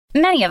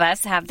Many of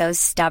us have those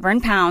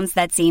stubborn pounds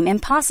that seem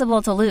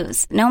impossible to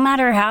lose, no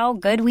matter how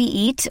good we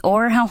eat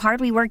or how hard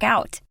we work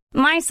out.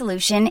 My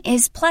solution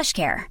is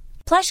PlushCare.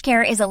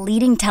 PlushCare is a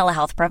leading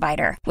telehealth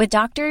provider with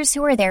doctors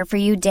who are there for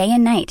you day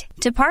and night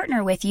to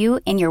partner with you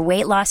in your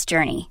weight loss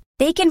journey.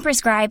 They can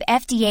prescribe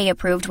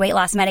FDA-approved weight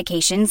loss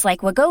medications like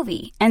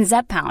Wegovy and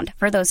Zepbound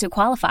for those who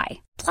qualify.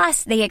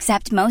 Plus, they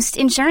accept most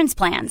insurance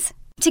plans.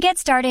 To get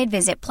started,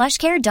 visit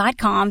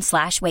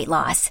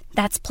plushcare.com/weightloss.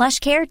 That's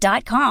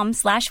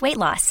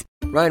plushcare.com/weightloss.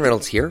 Ryan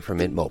Reynolds here from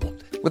Mint Mobile.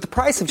 With the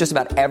price of just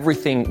about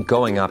everything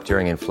going up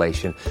during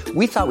inflation,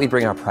 we thought we'd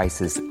bring our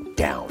prices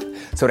down.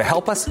 So to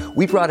help us,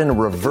 we brought in a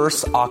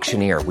reverse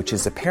auctioneer, which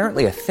is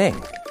apparently a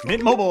thing.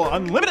 Mint Mobile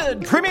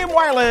Unlimited Premium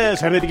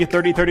Wireless. How to get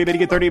 30, 30, how to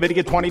get 30, how to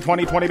get 20,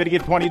 20, 20, how to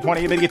get 20,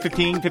 20, how to get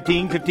 15,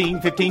 15,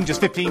 15, 15,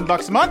 just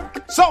 $15 a month?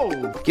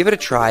 Sold! Give it a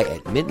try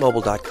at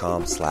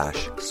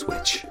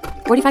mintmobile.com/switch.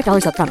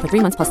 $45 up front for 3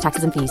 months plus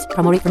taxes and fees.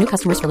 Promo rate for new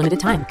customers for limited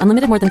time.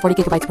 Unlimited more than 40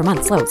 gigabytes per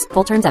month. Slows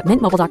full terms at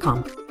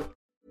mintmobile.com.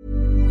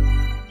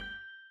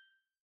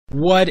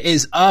 What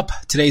is up?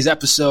 Today's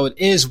episode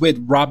is with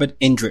Robert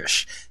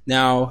Indrish.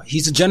 Now,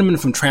 he's a gentleman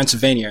from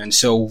Transylvania, and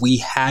so we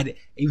had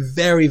a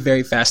very,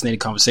 very fascinating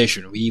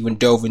conversation. We even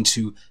dove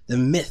into the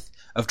myth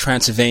of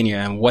Transylvania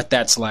and what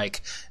that's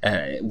like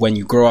when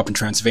you grow up in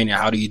Transylvania.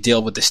 How do you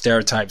deal with the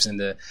stereotypes and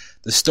the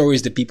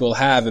stories that people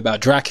have about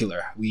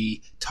Dracula?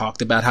 We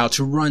talked about how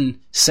to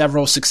run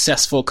several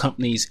successful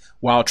companies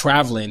while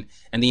traveling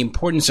and the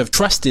importance of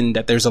trusting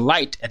that there's a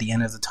light at the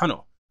end of the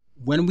tunnel.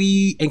 When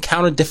we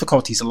encounter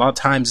difficulties, a lot of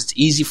times it's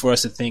easy for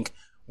us to think,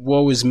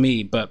 woe is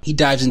me, but he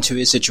dives into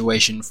his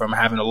situation from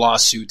having a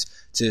lawsuit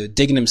to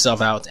digging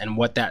himself out and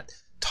what that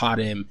taught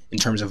him in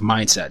terms of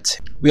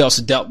mindset. We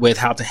also dealt with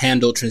how to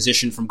handle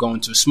transition from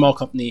going to a small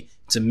company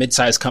to a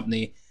mid-sized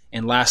company.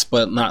 And last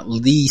but not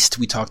least,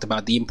 we talked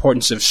about the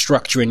importance of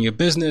structuring your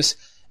business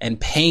and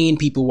paying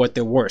people what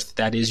they're worth.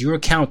 That is your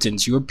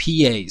accountants, your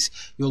PAs,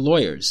 your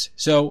lawyers.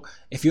 So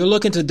if you're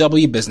looking to double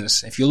your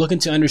business, if you're looking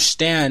to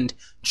understand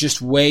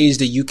just ways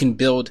that you can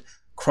build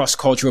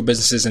cross-cultural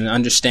businesses and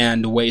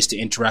understand the ways to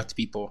interact with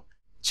people,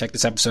 check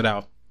this episode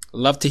out.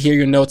 Love to hear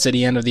your notes at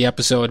the end of the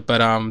episode,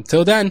 but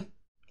till then,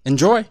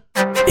 enjoy.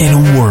 In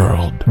a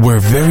world where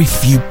very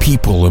few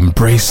people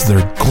embrace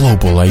their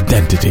global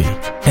identity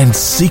and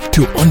seek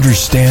to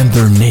understand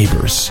their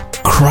neighbors,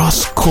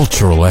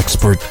 cross-cultural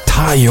expert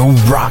Tayo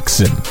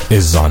Roxon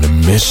is on a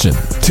mission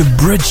to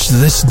bridge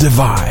this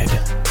divide.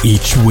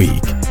 Each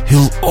week,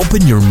 he'll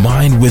open your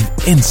mind with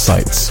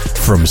insights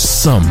from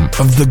some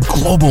of the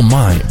global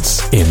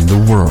minds in the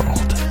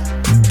world.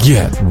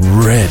 Get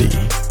ready,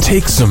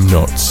 take some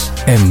notes,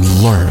 and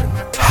learn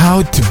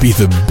how to be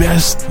the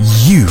best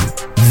you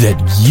that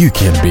you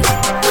can be.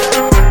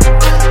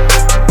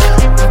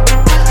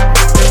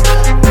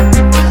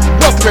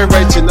 Welcome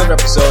everybody to another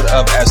episode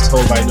of As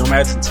Told by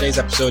Nomads. And today's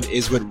episode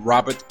is with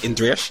Robert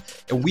Indrish.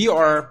 And we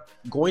are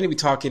going to be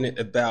talking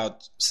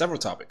about several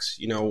topics.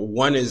 You know,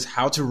 one is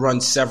how to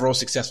run several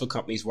successful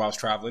companies while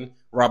traveling.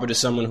 Robert is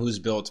someone who's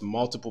built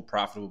multiple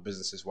profitable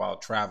businesses while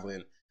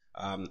traveling.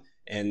 And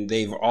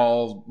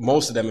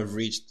most of them have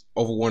reached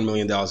over $1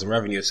 million in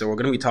revenue. So we're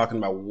going to be talking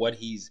about what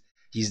he's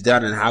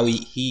done and how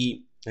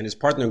he and his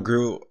partner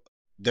grew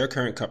their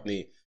current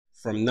company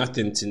from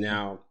nothing to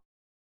now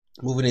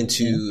moving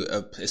into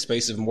a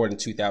space of more than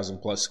 2,000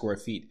 plus square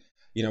feet.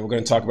 You know, we're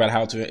going to talk about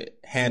how to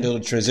handle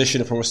the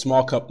transition from a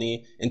small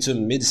company into a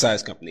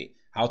mid-sized company,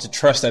 how to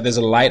trust that there's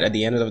a light at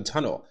the end of the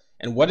tunnel,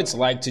 and what it's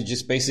like to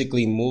just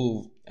basically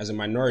move as a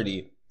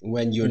minority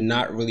when you're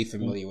not really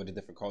familiar with the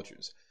different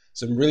cultures.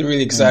 So I'm really,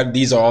 really excited.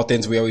 These are all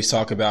things we always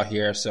talk about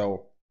here.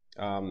 So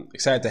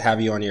excited to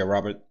have you on here,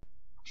 Robert.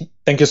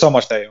 Thank you so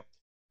much, Tayo.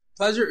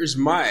 Pleasure is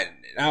mine.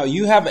 Now,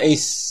 you have a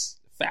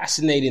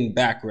fascinating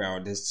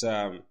background.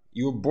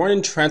 You were born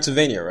in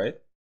Transylvania, right?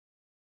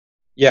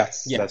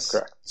 Yes, that's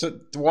correct. So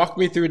walk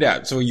me through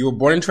that. So you were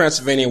born in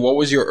Transylvania. What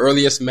was your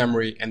earliest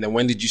memory? And then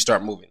when did you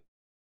start moving?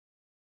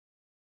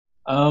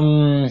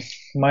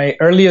 My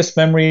earliest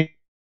memory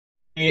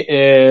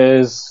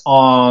is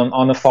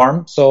on a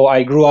farm. So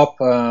I grew up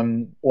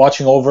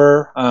watching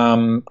over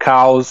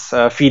cows,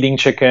 feeding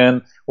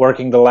chicken,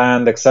 working the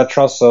land,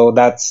 etc. So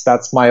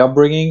that's my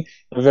upbringing.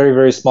 A very,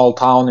 very small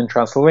town in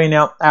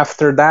Transylvania.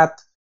 After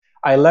that,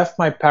 I left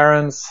my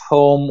parents'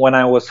 home when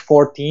I was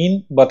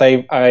 14, but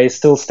I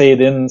still stayed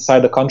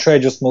inside the country. I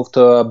just moved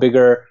to a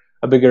bigger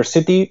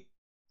city,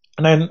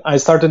 and then I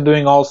started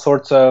doing all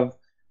sorts of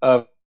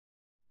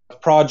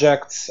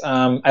projects.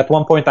 At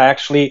one point, I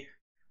actually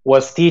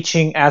was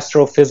teaching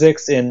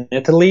astrophysics in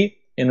Italy,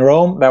 in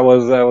Rome. That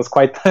was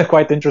quite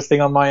quite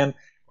interesting on my end.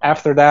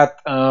 After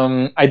that,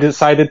 I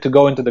decided to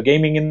go into the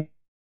gaming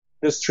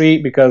industry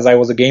because I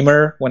was a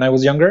gamer when I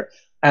was younger.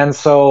 And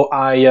so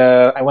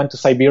I went to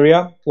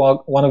Siberia,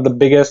 one of the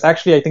biggest,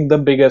 actually I think the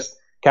biggest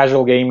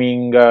casual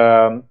gaming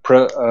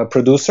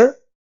producer.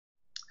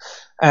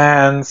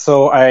 And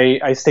so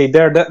I stayed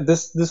there.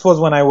 This was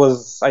when I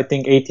was, I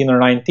think, 18 or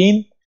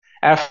 19.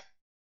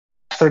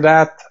 After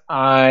that,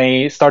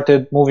 I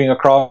started moving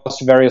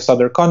across various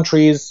other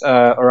countries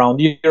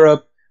around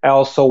Europe, I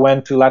also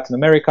went to Latin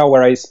America,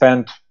 where I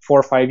spent 4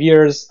 or 5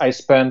 years. I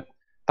spent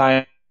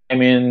time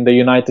in the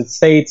United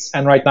States,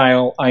 and right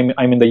now I'm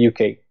in the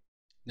UK.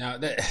 Now,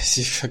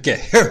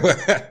 okay,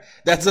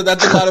 that's a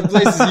lot of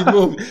places you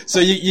moved. So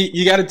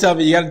you got to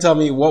tell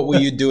me what were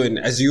you doing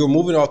as you were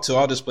moving off to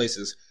all these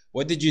places?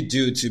 What did you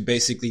do to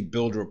basically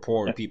build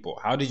rapport with people?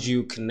 How did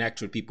you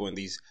connect with people in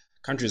these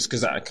countries?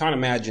 Because I can't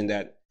imagine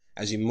that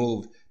as you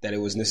moved that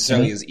it was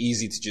necessarily as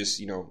easy to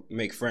just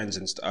make friends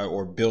and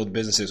or build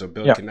businesses or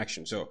build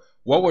connections. So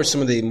what were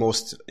some of the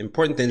most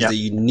important things that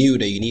you knew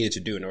that you needed to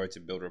do in order to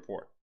build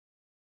rapport?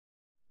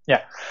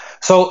 Yeah,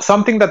 so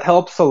something that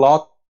helps a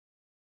lot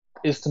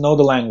is to know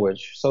the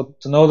language. So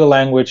to know the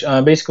language,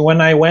 basically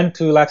when I went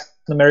to Latin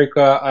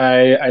America,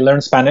 I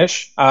learned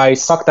Spanish. I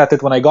sucked at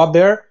it when I got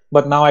there,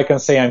 but now I can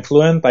say I'm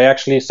fluent. I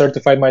actually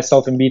certified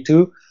myself in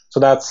B2. So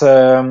that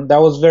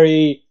was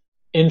very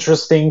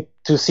interesting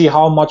to see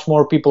how much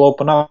more people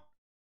open up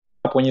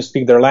when you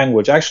speak their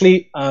language.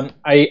 Actually,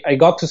 I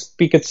got to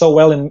speak it so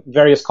well in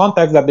various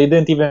contexts that they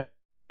didn't even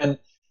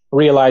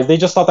realize. They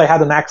just thought I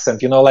had an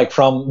accent, like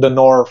from the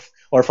north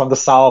or from the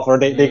south, or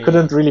they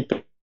couldn't really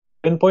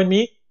pinpoint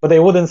me, but they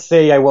wouldn't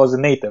say I was a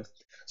native.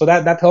 So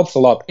that helps a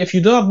lot. If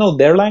you do not know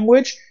their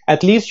language,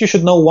 at least you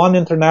should know one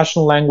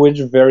international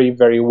language very,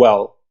 very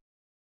well,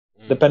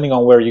 depending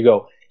on where you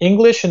go.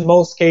 English, in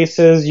most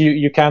cases,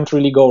 you can't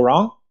really go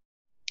wrong.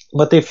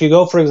 But if you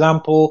go, for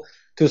example,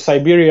 to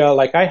Siberia,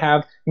 like I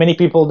have, many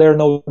people there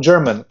know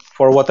German.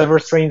 For whatever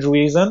strange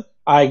reason,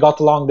 I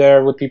got along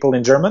there with people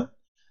in German.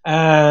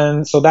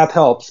 And so that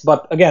helps.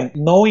 But again,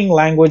 knowing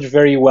language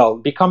very well,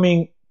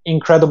 becoming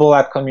incredible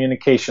at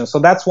communication. So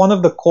that's one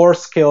of the core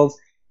skills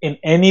in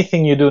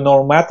anything you do,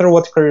 no matter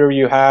what career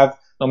you have,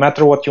 no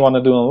matter what you want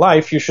to do in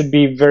life. You should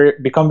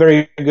become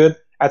very good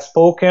at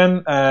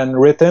spoken and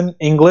written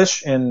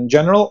English in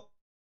general,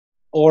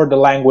 or the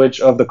language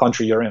of the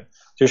country you're in.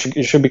 So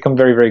you should become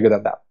very, very good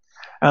at that.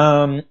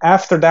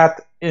 After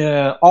that,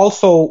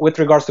 also with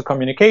regards to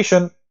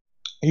communication,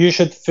 you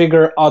should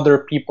figure other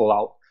people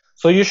out.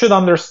 So you should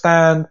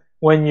understand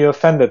when you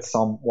offended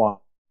someone.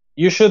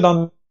 You should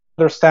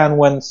understand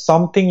when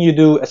something you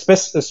do,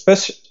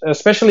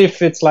 especially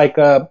if it's like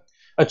a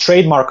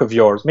trademark of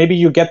yours. Maybe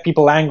you get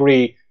people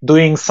angry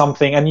doing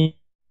something and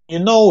you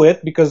know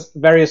it because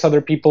various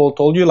other people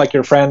told you, like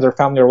your friends or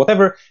family or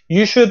whatever.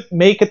 You should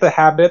make it a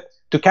habit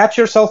to catch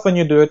yourself when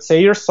you do it,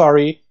 say you're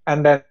sorry,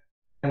 and then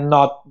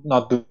not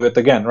do it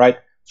again, right?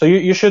 So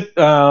you should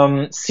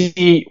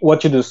see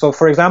what you do. So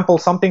for example,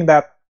 something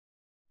that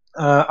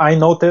I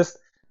noticed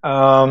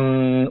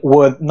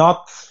would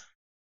not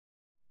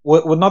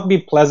be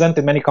pleasant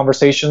in many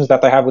conversations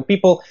that I have with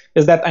people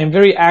is that I'm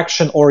very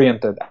action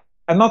oriented,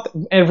 and not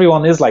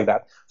everyone is like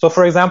that. So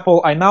for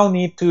example, I now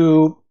need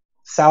to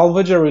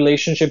salvage a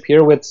relationship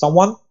here with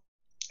someone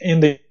in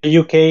the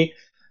UK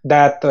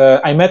that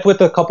I met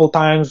with a couple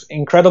times,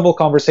 incredible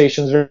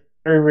conversations, very,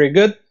 very, very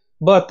good.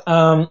 But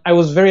I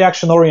was very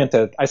action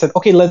oriented. I said,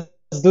 okay, let's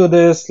do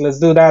this, let's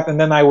do that. And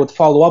then I would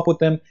follow up with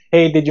them.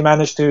 Hey, did you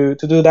manage to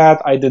do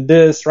that? I did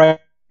this, right?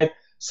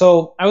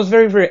 So I was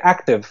very, very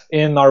active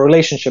in our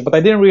relationship, but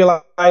I didn't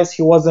realize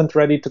he wasn't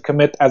ready to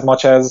commit as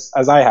much as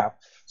I have.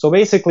 So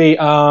basically,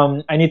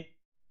 I need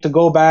to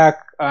go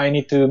back. I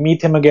need to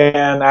meet him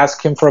again,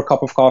 ask him for a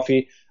cup of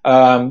coffee,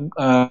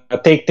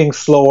 take things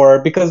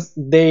slower, because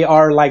they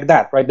are like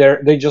that, right?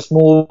 They just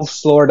move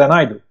slower than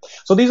I do.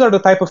 So these are the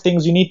type of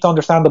things you need to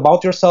understand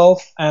about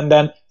yourself, and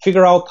then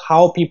figure out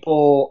how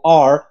people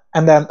are,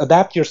 and then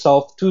adapt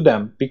yourself to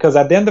them, because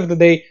at the end of the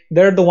day,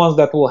 they're the ones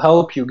that will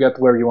help you get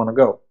where you want to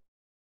go.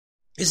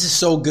 This is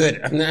so good.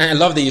 I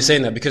love that you're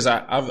saying that, because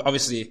I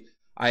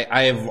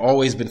have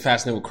always been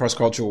fascinated with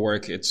cross-cultural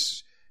work. It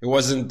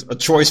wasn't a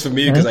choice for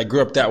me because I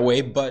grew up that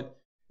way, but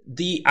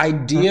the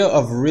idea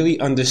of really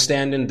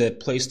understanding the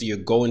place that you're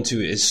going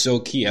to is so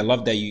key. I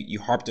love that you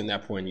harped on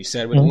that point. You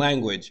said with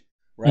language,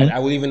 right? I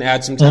would even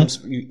add sometimes,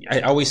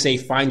 I always say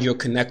find your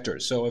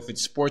connector. So if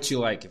it's sports you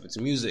like, if it's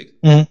music,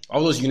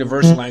 all those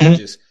universal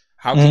languages,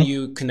 how can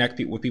you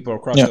connect with people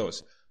across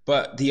those?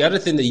 But the other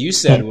thing that you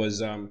said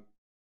was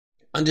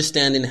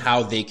understanding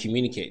how they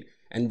communicate.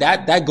 And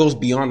that goes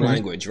beyond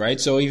language,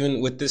 right? So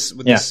even with this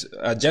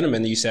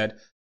gentleman that you said,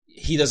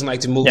 he doesn't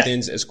like to move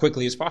things as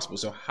quickly as possible.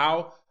 So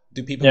how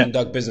do people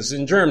conduct business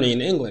in Germany, in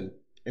England,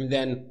 and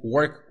then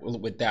work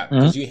with that?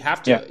 Because you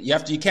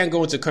can't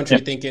go into a country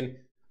thinking,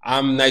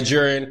 I'm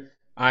Nigerian,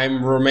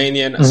 I'm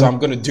Romanian, so I'm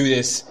going to do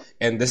this,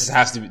 and this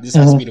has to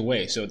be the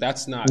way. So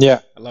that's not. I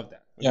love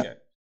that. Okay.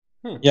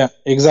 Yeah,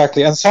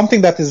 exactly. And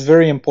something that is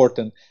very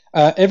important.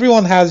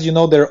 Everyone has,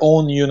 their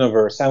own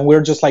universe, and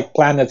we're just like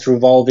planets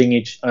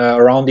revolving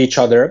around each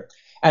other.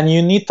 And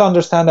you need to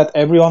understand that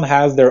everyone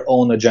has their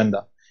own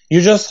agenda. You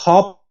just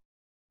hop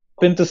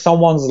into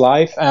someone's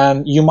life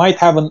and you might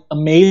have an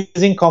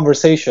amazing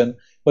conversation,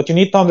 but you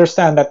need to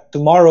understand that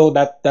tomorrow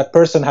that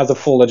person has a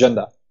full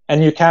agenda,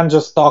 and you can't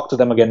just talk to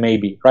them again,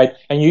 maybe, right?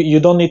 And you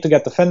don't need to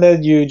get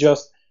offended. You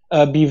just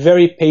be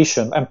very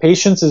patient, and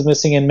patience is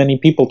missing in many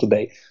people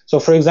today. So,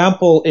 for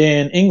example,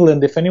 in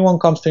England, if anyone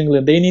comes to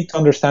England, they need to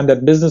understand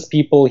that business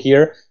people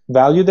here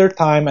value their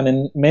time, and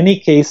in many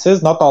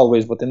cases, not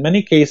always, but in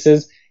many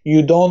cases,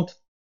 you don't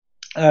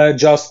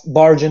just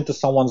barge into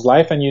someone's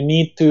life, and you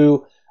need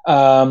to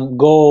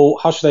go,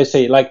 how should I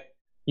say, like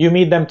you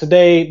meet them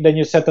today, then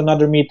you set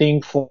another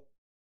meeting for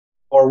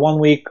 1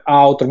 week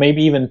out, or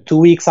maybe even 2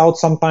 weeks out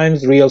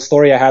sometimes. Real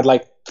story, I had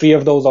like 3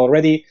 of those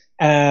already.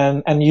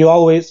 And you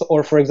always,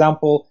 or for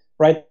example,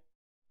 right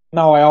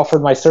now I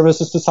offered my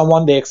services to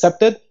someone, they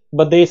accepted,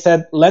 but they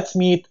said, let's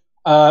meet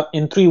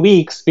in 3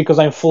 weeks because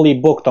I'm fully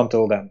booked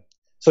until then.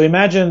 So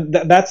imagine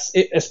that's,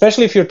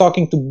 especially if you're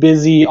talking to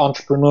busy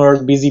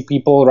entrepreneurs, busy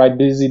people, right,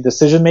 busy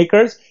decision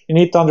makers, you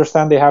need to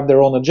understand they have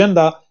their own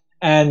agenda,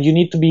 and you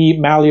need to be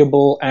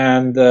malleable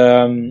and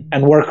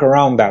work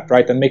around that,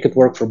 right, and make it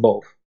work for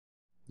both.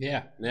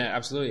 Yeah,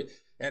 absolutely.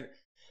 And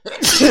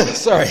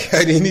sorry,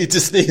 I didn't need to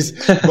sneeze.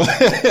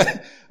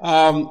 But,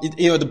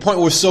 the point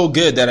was so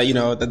good that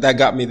that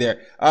got me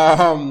there.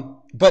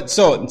 But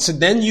so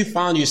then you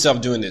found yourself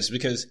doing this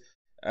because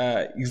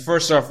you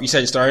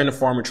said you started in a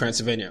farm in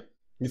Transylvania.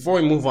 Before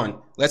we move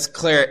on, let's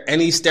clear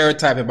any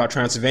stereotype about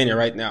Transylvania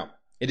right now.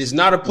 It is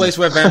not a place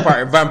where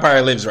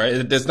vampire lives, right?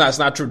 It's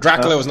not true.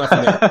 Dracula was not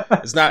from there.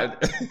 It's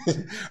not.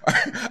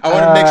 I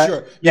want to make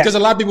sure because a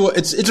lot of people.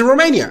 It's in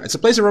Romania. It's a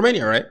place in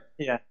Romania, right?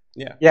 Yeah.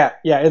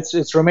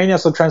 It's Romania.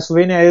 So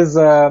Transylvania is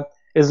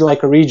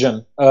like a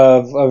region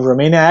of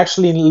Romania. I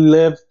actually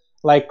live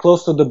like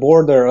close to the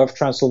border of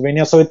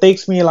Transylvania. So it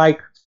takes me like,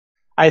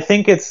 I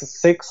think it's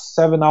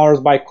 6-7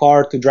 hours by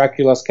car to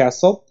Dracula's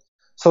castle.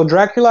 So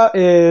Dracula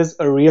is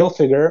a real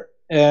figure.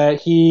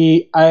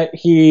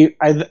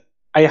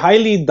 I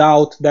highly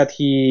doubt that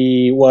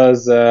he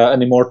was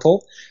an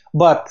immortal,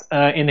 but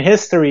in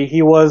history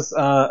he was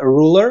a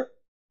ruler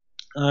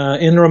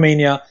in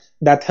Romania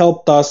that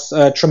helped us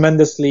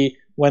tremendously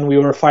when we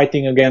were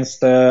fighting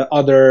against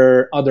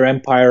other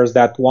empires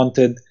that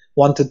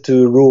wanted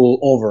to rule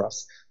over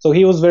us. So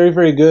he was very,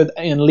 very good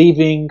in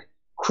leaving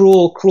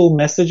cruel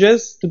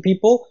messages to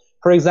people.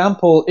 For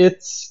example,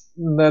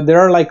 there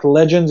are like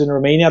legends in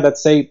Romania that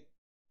say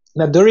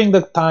that during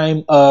the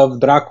time of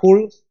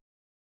Dracul,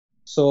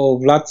 so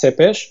Vlad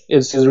Țepeș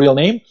is his real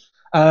name,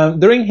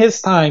 during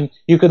his time,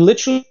 you could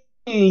literally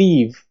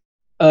leave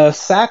a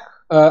sack,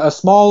 a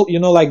small,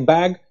 like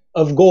bag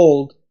of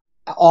gold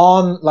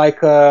on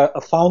like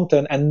a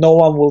fountain, and no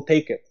one will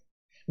take it,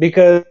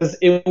 because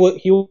he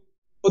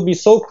would be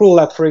so cruel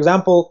that, for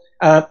example,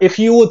 if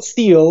you would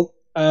steal,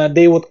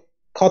 they would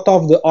cut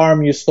off the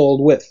arm you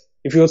stole with.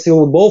 If you would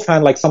steal with both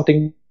hands, like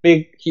something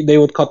big, they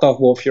would cut off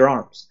both your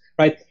arms,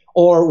 right?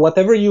 Or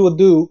whatever you would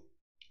do,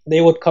 they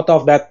would cut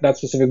off that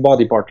specific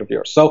body part of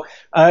yours. So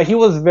he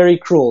was very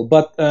cruel,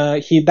 but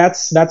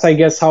that's I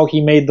guess how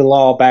he made the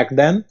law back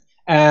then.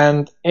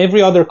 And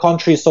every other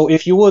country, so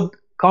if you would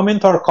come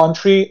into our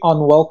country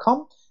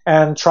unwelcome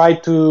and try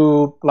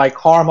to like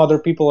harm other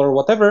people or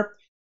whatever,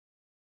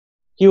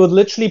 he would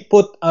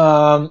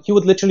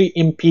literally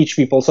impeach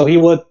people. So he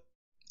would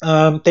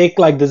take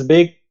like this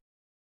big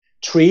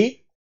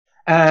tree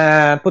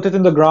and put it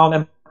in the ground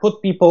and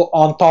put people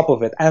on top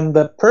of it. And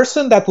the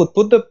person that would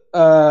put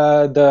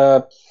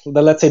the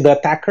let's say the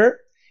attacker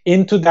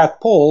into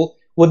that pole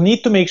would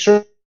need to make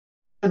sure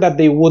that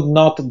they would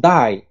not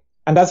die.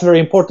 And that's very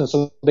important.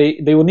 So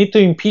they would need to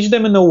impeach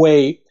them in a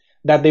way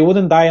that they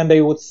wouldn't die, and they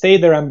would stay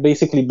there and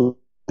basically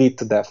bleed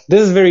to death.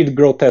 This is very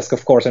grotesque,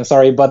 of course. I'm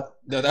sorry, but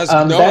those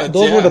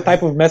were the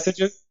type of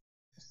messages.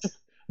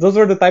 Those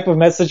were the type of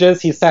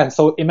messages he sent.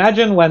 So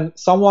imagine when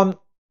someone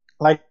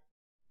like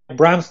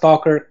Bram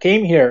Stoker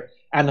came here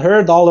and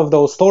heard all of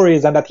those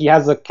stories, and that he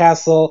has a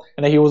castle,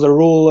 and that he was a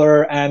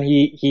ruler, and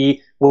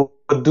he would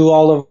do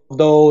all of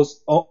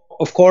those.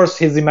 Of course,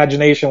 his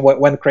imagination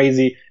went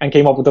crazy and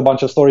came up with a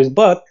bunch of stories,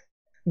 but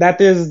that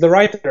is the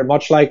writer,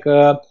 much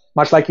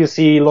like you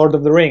see Lord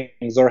of the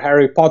Rings or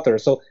Harry Potter.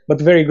 So, but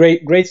very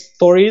great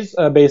stories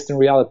based in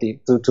reality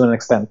to an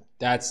extent.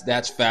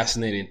 That's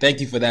fascinating.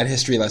 Thank you for that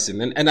history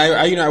lesson. And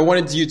I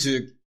wanted you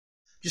to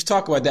just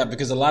talk about that,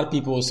 because a lot of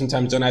people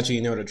sometimes don't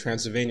actually know that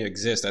Transylvania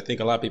exists. I think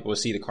a lot of people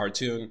see the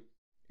cartoon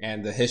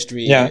and the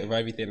history of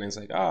everything, and it's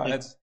like, oh,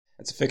 that's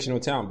a fictional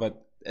town.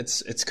 But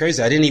it's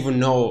crazy. I didn't even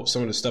know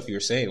some of the stuff you were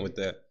saying with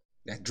that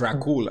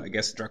Dracul. I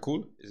guess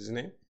Dracul is his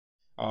name.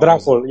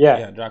 Dracul, yeah.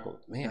 Yeah, Dracul.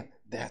 Man,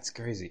 that's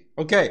crazy.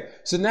 Okay,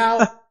 so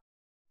now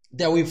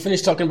that we've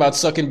finished talking about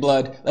sucking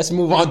blood, let's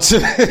move on to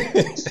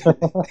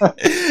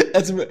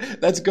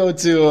let's go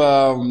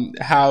to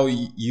how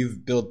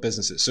you've built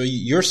businesses. So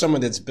you're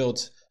someone that's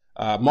built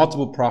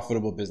multiple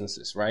profitable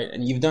businesses, right?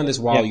 And you've done this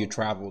while you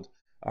traveled.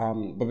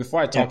 But before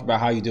I talk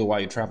about how you do it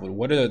while you traveled,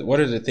 what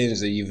are the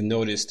things that you've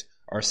noticed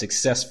are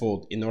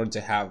successful in order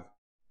to have,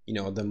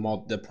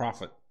 the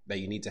profit that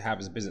you need to have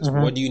as a business?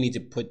 Mm-hmm. What do you need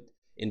to put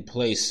in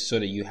place so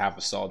that you have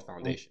a solid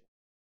foundation?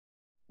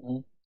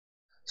 Mm-hmm.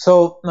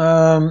 So,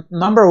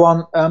 number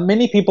one,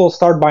 many people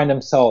start by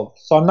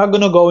themselves. So I'm not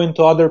going to go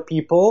into other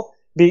people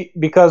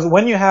because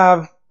when you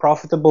have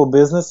profitable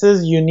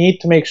businesses, you need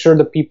to make sure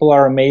the people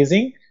are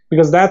amazing,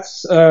 because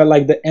that's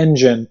like the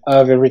engine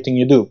of everything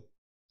you do.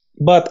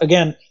 But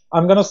again,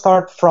 I'm going to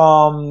start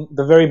from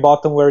the very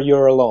bottom where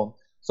you're alone.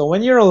 So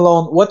when you're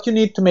alone, what you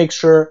need to make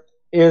sure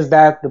is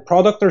that the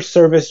product or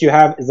service you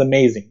have is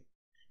amazing.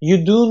 You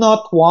do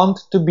not want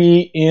to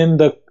be in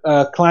the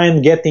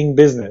client getting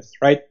business,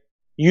 right?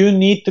 You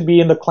need to be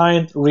in the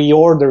client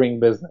reordering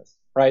business,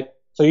 right?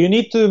 So you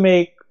need to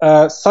make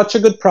such a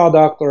good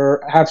product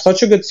or have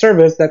such a good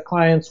service that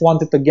clients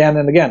want it again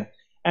and again.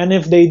 And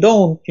if they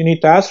don't, you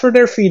need to ask for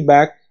their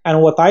feedback.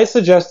 And what I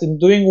suggest in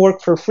doing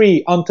work for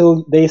free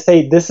until they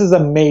say, this is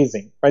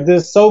amazing, right?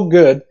 This is so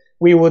good,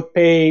 we would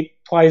pay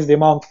twice the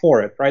amount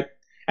for it, right?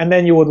 And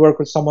then you would work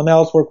with someone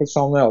else.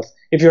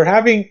 If you're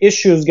having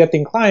issues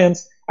getting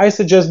clients, I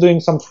suggest doing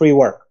some free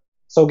work.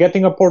 So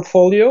getting a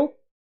portfolio,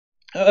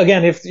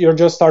 again, if you're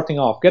just starting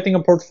off, getting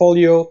a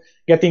portfolio,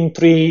 getting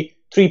three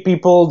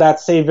people that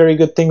say very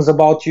good things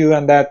about you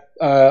and that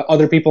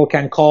other people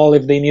can call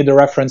if they need a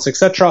reference,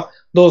 etc.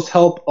 Those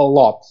help a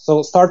lot.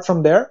 So start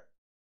from there.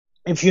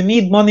 If you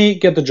need money,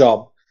 get a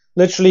job.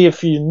 Literally,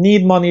 if you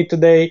need money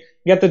today,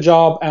 get a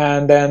job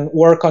and then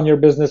work on your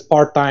business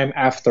part-time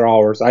after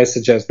hours. I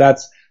suggest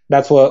that's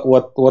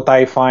what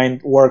I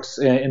find works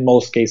in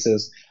most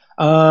cases.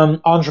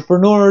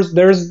 Entrepreneurs,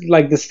 there's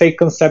like this fake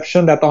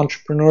conception that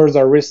entrepreneurs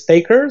are risk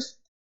takers.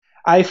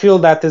 I feel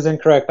that is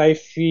incorrect. I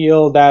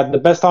feel that the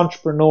best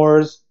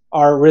entrepreneurs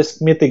are risk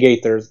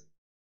mitigators.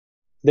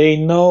 They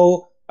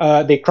know,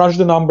 they crunch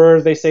the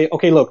numbers. They say,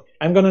 okay, look,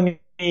 I'm going to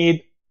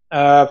need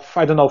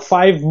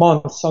 5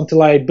 months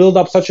until I build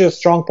up such a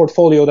strong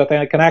portfolio that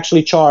I can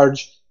actually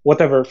charge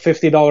whatever,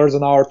 $50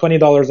 an hour,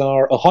 $20 an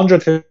hour,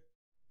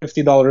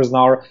 $150 an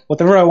hour,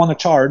 whatever I want to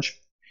charge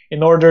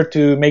in order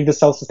to make this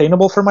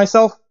self-sustainable for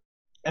myself.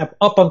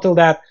 Up until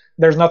that,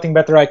 there's nothing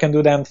better I can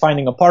do than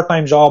finding a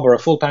part-time job or a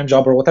full-time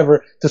job or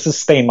whatever to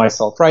sustain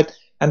myself, right?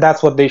 And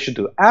that's what they should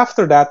do.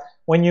 After that,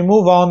 when you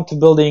move on to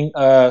building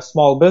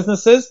small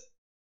businesses,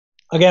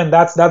 again,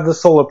 that's the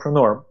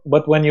solopreneur.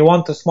 But when you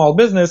want a small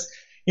business,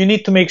 you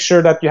need to make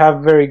sure that you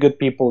have very good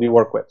people you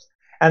work with.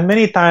 And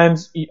many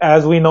times,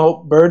 as we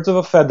know, birds of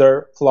a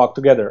feather flock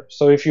together.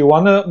 So if you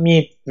want to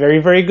meet very,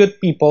 very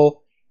good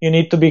people, you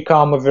need to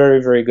become a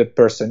very, very good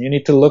person. You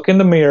need to look in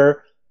the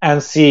mirror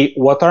and see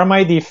what are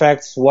my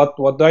defects, what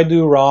do I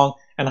do wrong,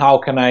 and how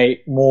can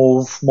I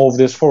move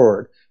this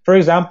forward. For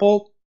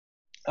example,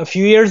 a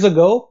few years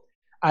ago,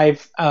 I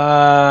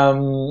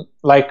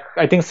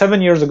think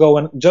 7 years ago,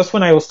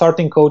 when I was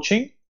starting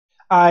coaching,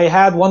 I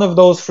had one of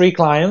those free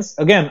clients.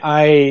 Again,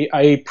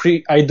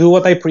 I do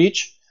what I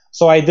preach.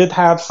 So I did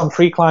have some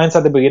free clients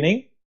at the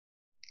beginning,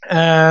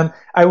 and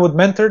I would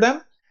mentor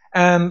them,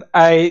 and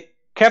I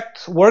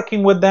kept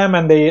working with them,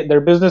 and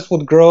their business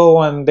would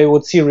grow and they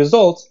would see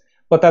results.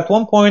 But at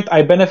one point,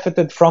 I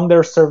benefited from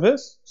their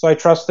service, so I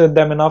trusted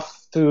them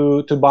enough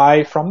to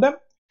buy from them.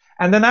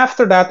 And then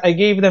after that, I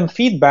gave them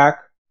feedback,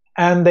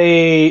 and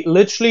they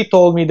literally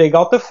told me, they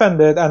got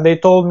offended, and they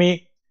told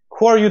me,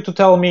 who are you to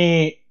tell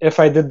me if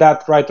I did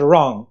that right or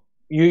wrong?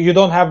 You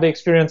don't have the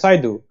experience I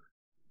do.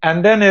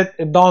 And then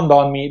it dawned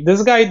on me,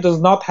 this guy does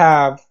not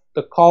have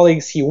the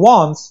colleagues he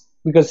wants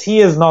because he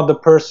is not the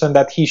person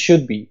that he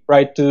should be,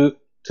 right? To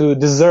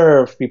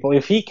deserve people.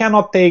 If he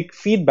cannot take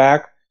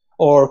feedback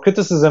or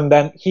criticism,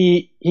 then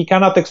he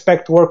cannot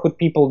expect to work with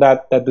people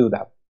that do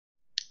that.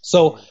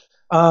 So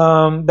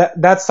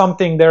that's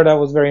something there that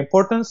was very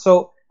important.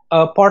 So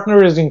a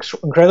partner is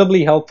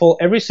incredibly helpful.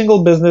 Every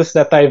single business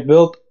that I've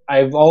built,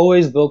 I've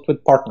always built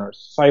with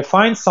partners. So I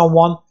find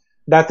someone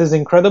that is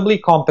incredibly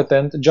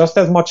competent, just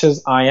as much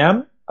as I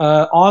am,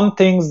 on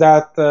things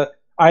that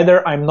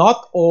either I'm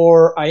not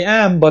or I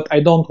am, but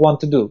I don't want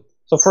to do.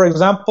 So for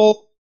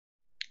example,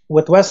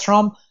 with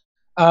Westrom,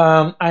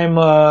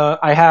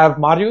 I have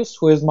Marius,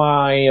 who is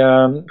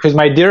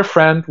my dear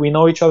friend. We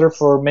know each other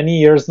for many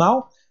years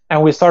now,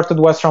 and we started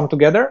Westrom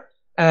together.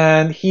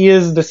 And he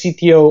is the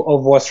CTO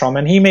of Westrom,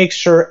 and he makes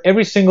sure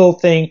every single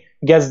thing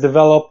gets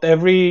developed,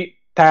 every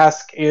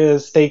task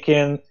is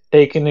taken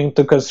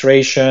into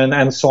consideration,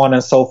 and so on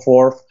and so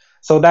forth.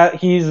 So that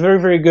he's very,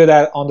 very good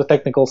on the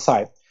technical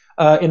side.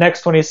 In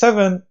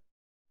X27,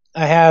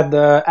 I had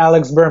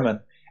Alex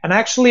Berman, and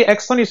actually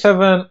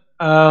X27.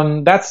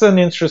 That's an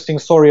interesting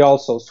story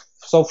also.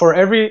 So for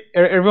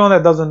everyone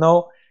that doesn't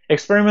know,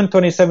 Experiment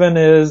 27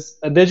 is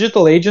a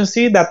digital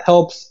agency that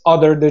helps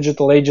other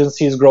digital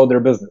agencies grow their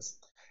business.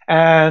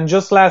 And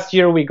just last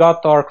year, we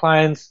got our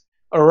clients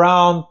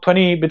around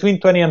between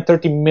 20 and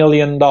 $30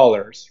 million,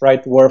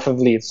 right, worth of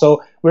leads.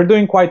 So we're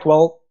doing quite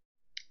well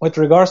with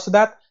regards to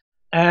that.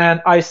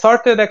 And I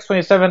started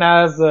X27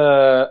 as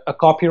a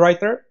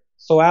copywriter.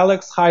 So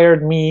Alex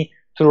hired me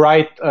to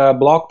write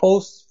blog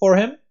posts for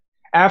him.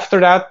 After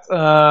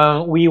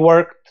that, we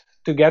worked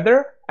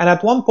together, and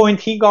at one point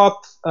he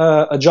got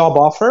a job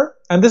offer.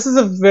 And this is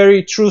a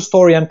very true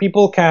story, and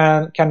people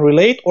can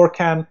relate or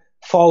can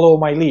follow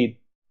my lead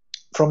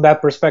from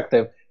that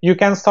perspective. You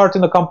can start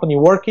in a company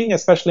working,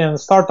 especially in a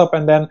startup,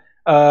 and then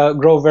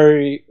grow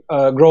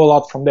a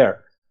lot from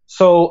there.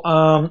 So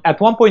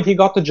at one point he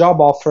got a job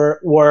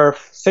offer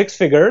worth 6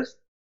 figures,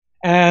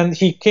 And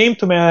he came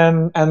to me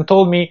and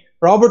told me,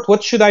 Robert,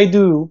 what should I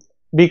do?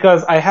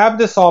 Because I have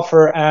this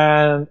offer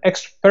and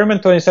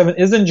Experiment 27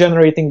 isn't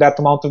generating that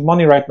amount of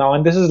money right now.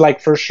 And this is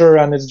like for sure.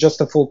 And it's just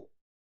a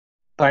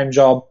full-time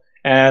job.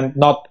 And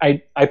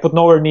I need to put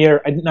nowhere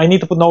near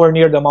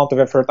the amount of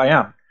effort I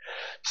am.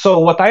 So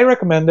what I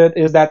recommended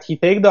is that he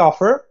take the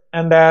offer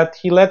and that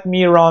he let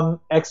me run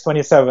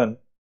X27.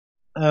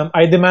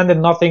 I demanded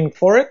nothing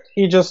for it.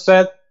 He just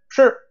said,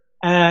 sure.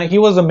 He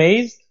was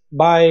amazed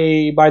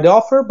by the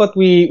offer, but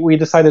we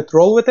decided to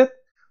roll with it.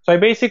 So I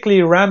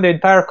basically ran the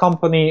entire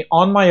company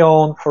on my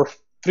own for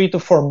 3 to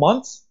 4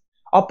 months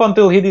up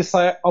until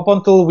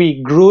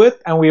we grew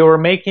it and we were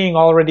making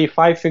already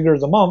 5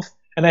 figures a month.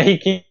 And then he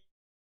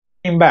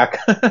came back.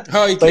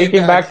 Oh, he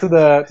came back to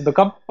the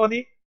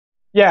company.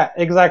 Yeah,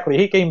 exactly.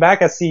 He came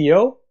back as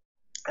CEO,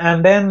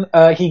 and then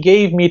he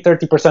gave me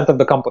 30% of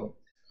the company.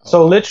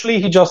 So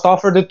literally, he just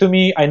offered it to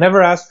me. I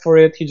never asked for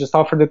it. He just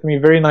offered it to me.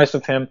 Very nice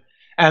of him.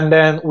 And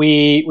then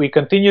we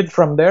continued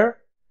from there.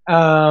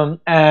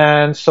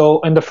 And so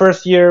in the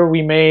first year,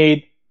 we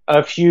made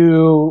a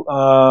few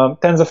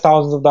tens of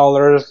thousands of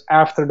dollars.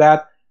 After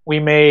that, we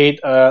made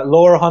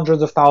lower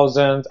hundreds of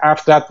thousands.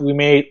 After that, we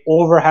made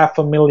over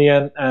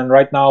 $500,000. And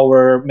right now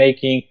we're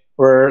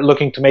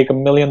looking to make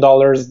 $1 million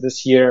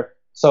this year.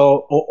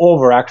 So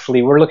over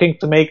actually, we're looking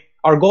to make,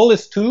 our goal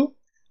is 2.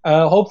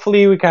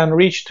 Hopefully we can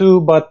reach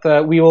 2, but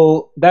we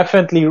will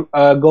definitely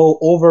go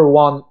over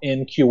 1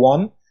 in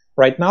Q1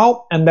 right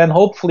now. And then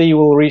hopefully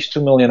we'll reach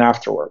 2 million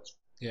afterwards.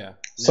 Yeah.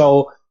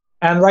 So,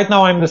 and right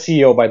now I'm the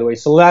CEO, by the way.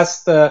 So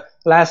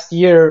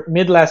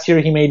mid last year,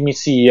 he made me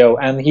CEO,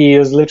 and he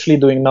is literally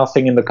doing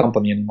nothing in the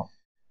company anymore.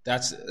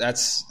 That's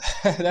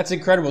that's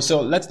incredible.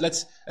 So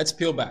let's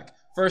peel back.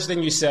 First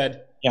thing you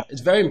said,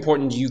 it's very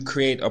important you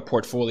create a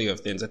portfolio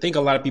of things. I think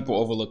a lot of people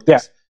overlook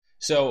this. Yeah.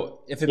 So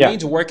if it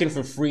means working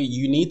for free,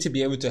 you need to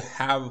be able to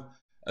have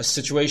a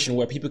situation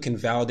where people can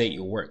validate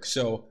your work.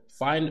 So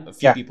find a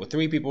few people,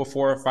 3 people,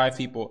 4 or 5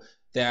 people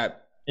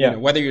that, you know,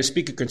 whether you're a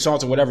speaker,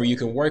 consultant, whatever, you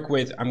can work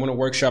with. I'm going to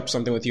workshop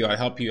something with you. I'll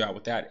help you out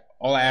with that.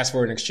 All I ask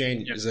for in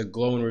exchange is a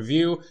glowing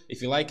review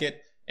if you like it.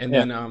 And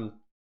then,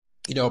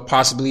 you know,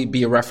 possibly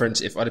be a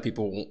reference if other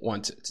people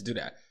want to do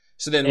that.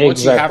 So then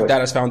once you have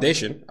that as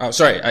foundation,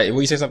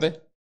 will you say something?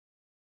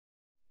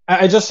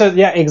 I just said,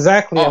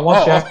 exactly. And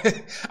once you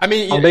have I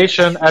mean,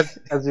 foundation,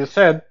 as you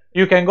said,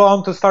 you can go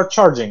on to start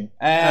charging.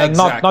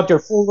 Exactly. Not your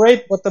full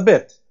rate, but a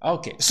bit.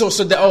 Okay. So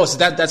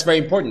that's very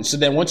important. So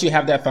then once you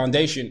have that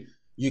foundation,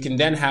 you can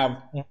then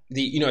have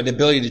the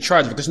ability to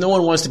charge, because no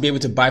one wants to be able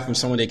to buy from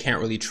someone they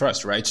can't really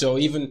trust, right? So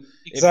even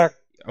so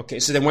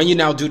then when you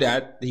now do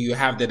that, you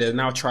have that they're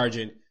now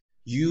charging.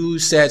 You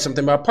said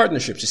something about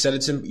partnerships. You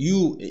said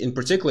you in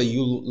particular,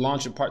 you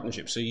launch a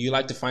partnership. So you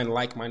like to find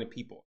like-minded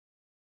people.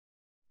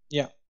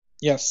 Yeah.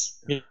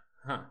 Yes.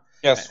 Huh.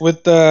 Yes.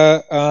 With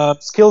the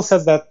skill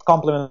sets that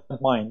complement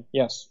mine.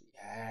 Yes.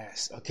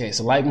 Yes. Okay.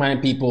 So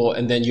like-minded people,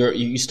 and then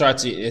you start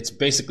to, it's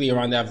basically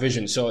around that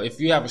vision. So if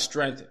you have a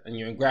strength and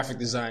you're in graphic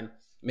design,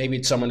 maybe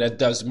it's someone that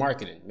does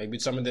marketing. Maybe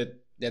it's someone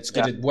that's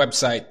good at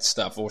website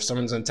stuff, or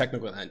someone's on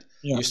technical end.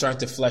 Yeah. You're starting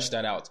to flesh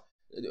that out.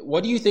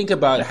 What do you think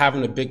about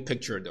having a big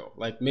picture though?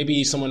 Like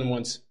maybe someone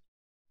wants,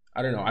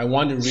 I don't know, I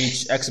want to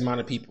reach X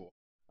amount of people.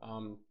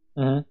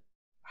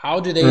 How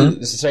do they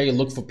necessarily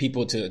look for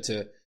people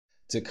to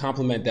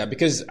complement that?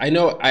 Because I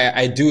know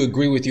I do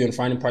agree with you in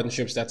finding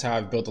partnerships. That's how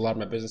I've built a lot of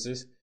my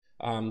businesses.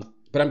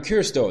 But I'm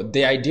curious though,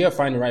 the idea of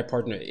finding the right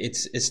partner,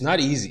 it's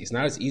not easy. It's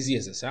not as easy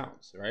as it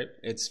sounds, right?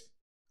 It's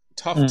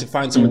tough to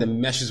find someone that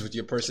meshes with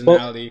your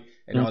personality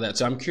and all that.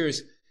 So I'm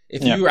curious,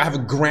 if you have a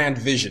grand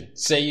vision,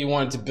 say you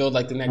wanted to build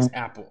like the next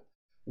Apple,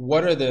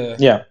 what are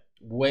the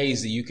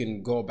ways that you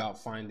can go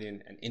about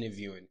finding and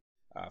interviewing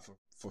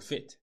for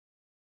fit?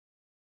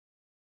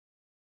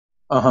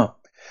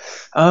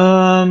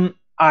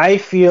 I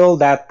feel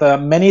that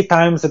many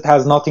times it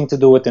has nothing to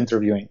do with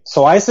interviewing.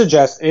 So I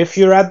suggest if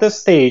you're at the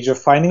stage of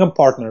finding a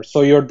partner,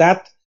 so you're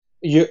that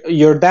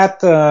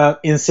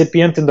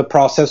incipient in the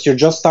process, you're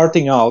just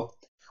starting out,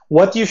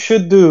 what you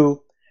should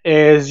do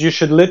is you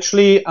should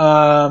literally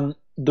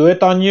do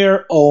it on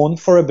your own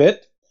for a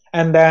bit,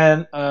 and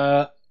then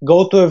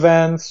go to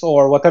events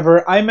or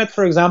whatever. I met,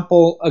 for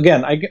example,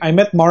 I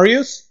met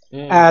Marius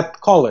at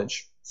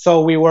college.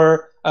 So we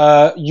were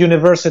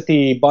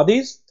university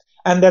buddies.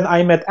 And then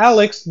I met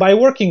Alex by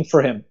working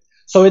for him.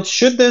 So it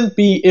shouldn't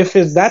be, if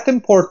it's that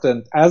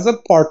important as a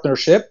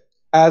partnership,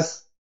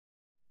 as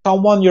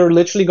someone you're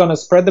literally going to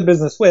spread the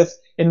business with,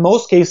 in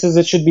most cases,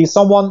 it should be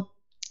someone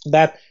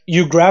that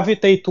you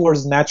gravitate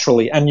towards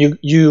naturally, and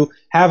you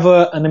have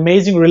an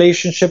amazing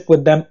relationship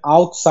with them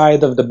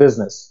outside of the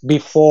business,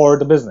 before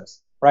the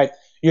business, right?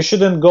 You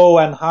shouldn't go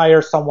and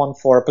hire someone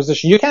for a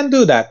position. You can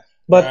do that.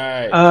 But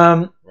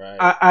I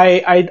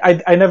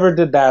never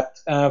did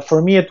that.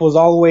 For me, it was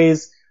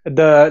always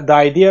the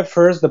idea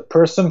first, the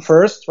person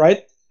first,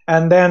 right?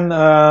 And then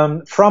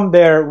from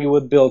there, we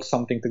would build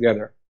something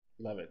together.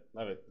 Love it.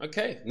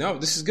 Okay. No,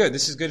 this is good.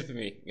 This is good for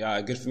me.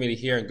 Good for me to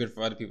hear, and good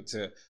for other people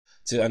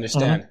to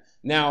understand.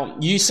 Now,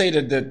 you say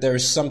that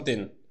there's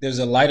something there's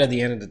a light at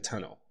the end of the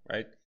tunnel,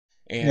 right?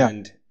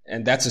 And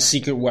that's a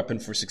secret weapon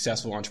for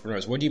successful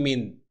entrepreneurs. What do you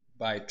mean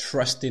by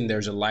trusting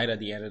there's a light at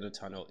the end of the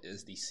tunnel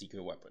is the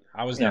secret weapon?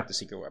 How is that the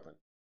secret weapon?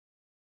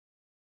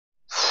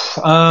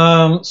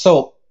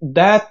 So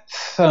that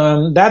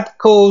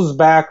goes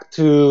back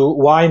to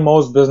why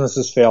most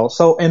businesses fail.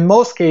 So in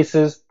most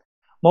cases,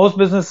 most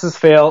businesses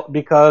fail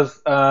because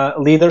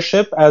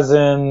leadership, as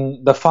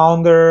in the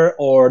founder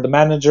or the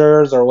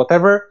managers or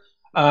whatever,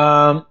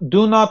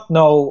 do not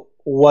know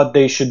what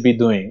they should be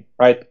doing,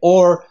 right?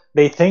 Or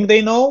they think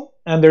they know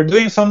and they're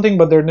doing something,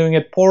 but they're doing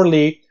it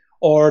poorly,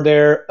 or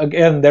they're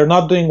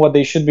not doing what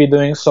they should be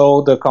doing,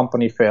 so the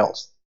company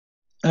fails.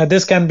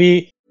 This can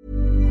be...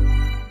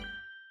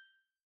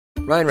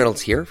 Ryan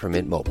Reynolds here from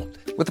Mint Mobile.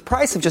 With the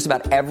price of just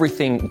about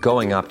everything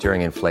going up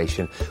during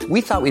inflation,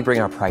 we thought we'd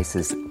bring our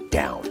prices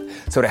down.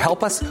 So to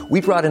help us,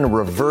 we brought in a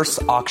reverse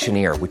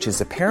auctioneer, which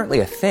is apparently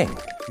a thing.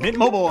 Mint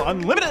Mobile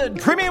Unlimited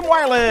Premium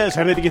Wireless.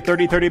 How to get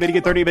 30, 30, how to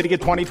get 30, how to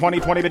get 20,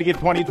 20, 20, how to get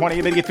 20, 20,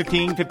 how to get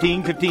 15,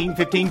 15, 15,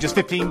 15, just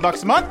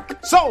 $15 a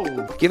month?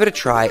 Sold! Give it a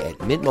try at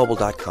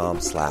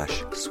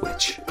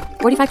mintmobile.com/switch.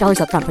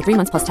 $45 up front for 3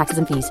 months plus taxes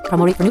and fees.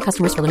 Promo rate for new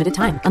customers for limited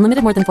time.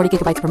 Unlimited more than 40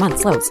 gigabytes per month.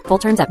 Slows full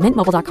terms at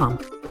mintmobile.com.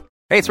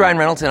 Hey, it's Ryan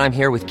Reynolds, and I'm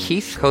here with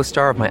Keith,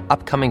 co-star of my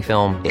upcoming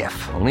film,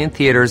 If, only in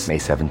theaters May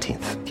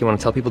 17th. Do you want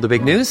to tell people the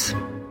big news?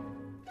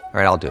 All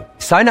right, I'll do it.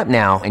 Sign up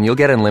now and you'll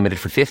get unlimited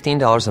for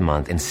 $15 a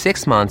month and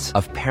 6 months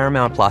of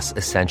Paramount Plus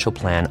Essential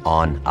Plan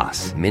on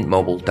us.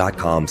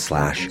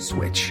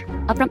 MintMobile.com/switch.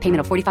 Upfront payment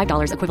of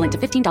 $45 equivalent to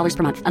 $15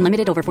 per month.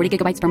 Unlimited over 40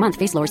 gigabytes per month.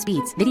 Face lower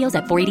speeds. Videos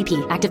at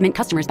 480p. Active Mint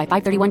customers by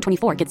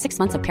 531.24 get 6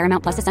 months of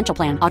Paramount Plus Essential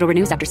Plan. Auto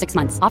renews after 6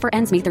 months. Offer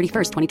ends May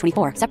 31st,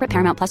 2024. Separate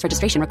Paramount Plus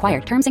registration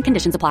required. Terms and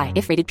conditions apply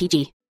if rated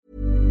PG.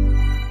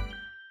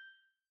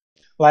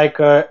 Like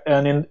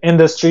an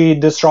industry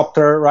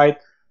disruptor, right?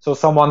 So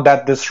someone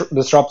that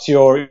disrupts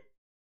your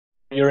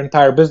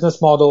entire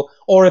business model,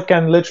 or it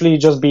can literally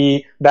just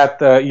be that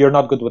you're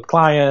not good with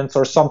clients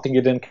or something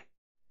you didn't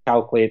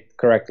calculate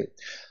correctly.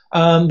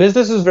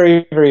 Business is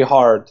very, very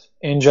hard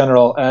in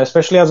general,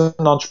 especially as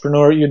an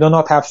entrepreneur. You do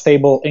not have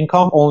stable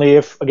income, only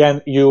if,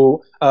 again,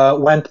 you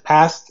went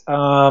past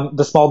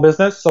the small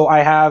business. So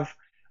I have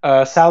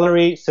a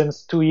salary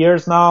since 2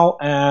 years now,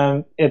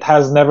 and it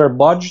has never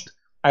budged.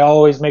 I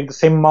always make the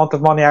same amount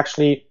of money,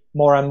 actually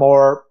more and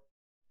more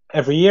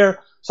every year.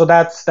 So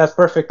that's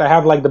perfect. I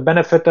have like the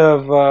benefit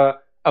of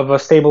a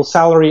stable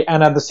salary,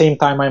 and at the same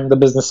time I'm the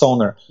business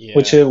owner,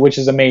 which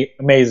is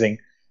amazing.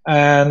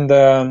 And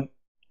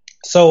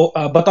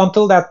but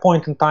until that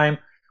point in time,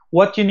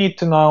 what you need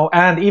to know,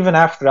 and even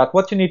after that,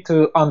 what you need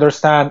to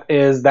understand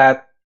is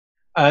that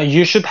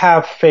you should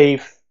have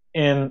faith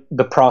in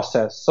the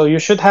process. So you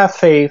should have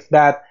faith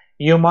that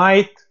you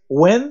might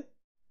win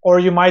or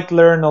you might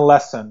learn a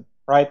lesson,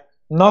 right?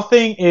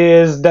 Nothing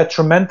is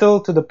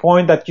detrimental to the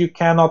point that you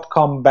cannot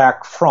come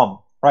back from,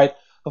 right?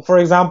 So for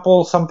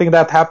example, something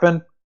that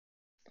happened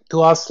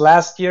to us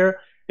last year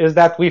is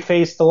that we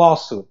faced a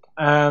lawsuit,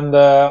 and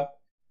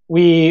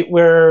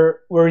we're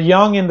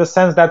young in the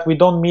sense that we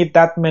don't meet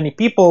that many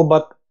people,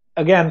 but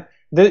again,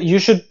 you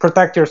should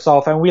protect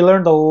yourself, and we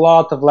learned a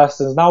lot of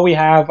lessons. Now we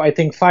have, I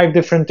think, 5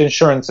 different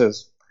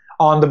insurances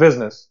on the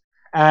business,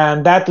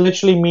 and that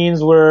literally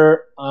means we're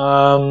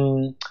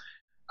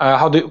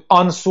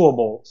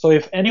unsuable. So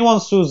if anyone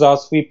sues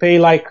us, we pay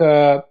like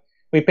a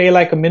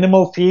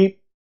minimal fee.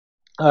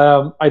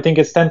 I think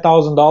it's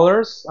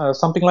 $10,000,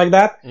 something like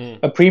that,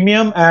 a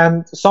premium.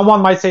 And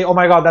someone might say, "Oh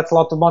my God, that's a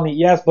lot of money."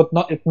 Yes, but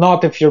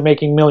not if you're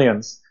making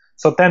millions.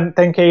 So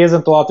 10K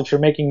isn't a lot if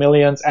you're making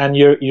millions, and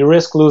you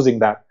risk losing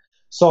that.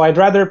 So I'd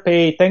rather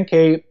pay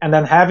 10K and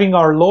then having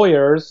our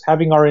lawyers,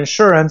 having our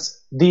insurance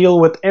deal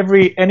with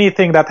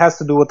anything that has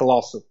to do with the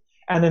lawsuit.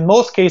 And in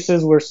most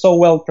cases, we're so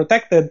well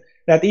protected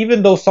that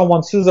even though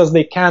someone sues us,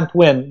 they can't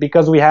win,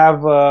 because we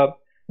have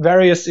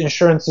various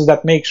insurances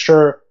that make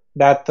sure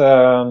that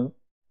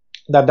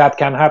that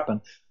can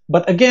happen.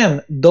 But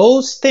again,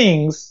 those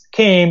things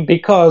came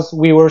because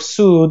we were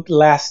sued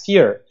last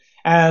year,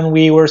 and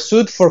we were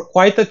sued for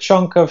quite a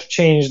chunk of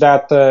change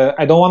that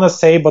I don't want to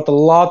say, but a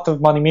lot of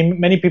money.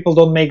 Many people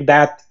don't make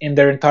that in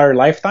their entire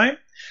lifetime.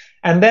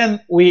 And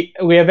then we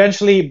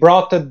eventually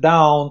brought it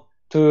down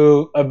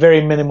to a very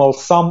minimal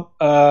sum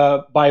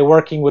by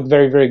working with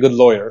very, very good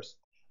lawyers.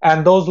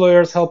 And those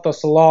lawyers helped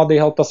us a lot. They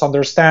helped us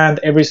understand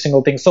every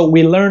single thing. So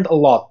we learned a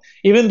lot.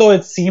 Even though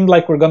it seemed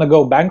like we're going to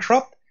go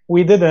bankrupt,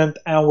 we didn't,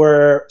 and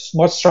we're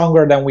much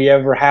stronger than we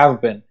ever have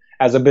been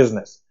as a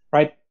business,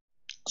 right?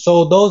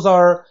 So those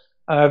are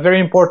very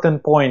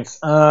important points.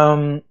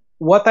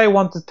 What I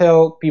want to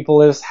tell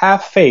people is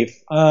have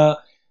faith.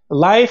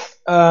 Life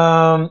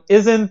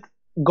isn't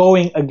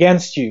going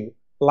against you.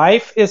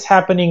 Life is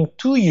happening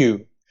to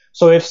you.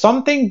 So if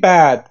something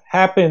bad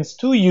happens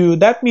to you,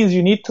 that means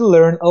you need to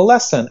learn a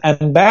lesson.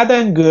 And bad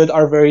and good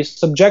are very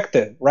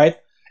subjective, right?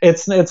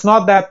 It's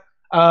not that,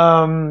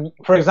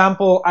 for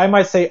example, I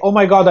might say, "Oh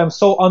my God, I'm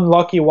so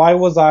unlucky. Why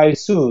was I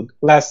sued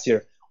last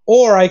year?"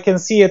 Or I can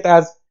see it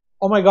as,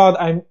 "Oh my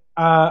God,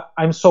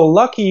 I'm so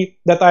lucky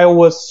that I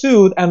was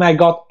sued and I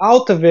got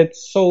out of it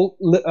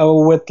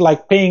with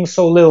like paying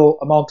so little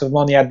amount of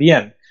money at the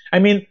end. I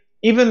mean,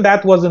 even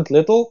that wasn't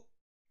little.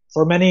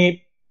 For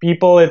many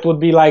people, it would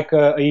be like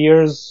a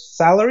year's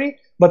salary.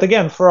 But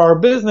again, for our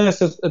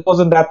business, it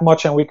wasn't that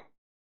much, and we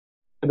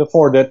could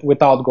afford it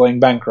without going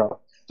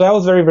bankrupt. So that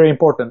was very, very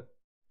important.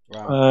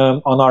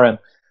 Wow. On our end.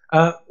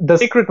 The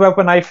secret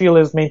weapon, I feel,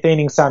 is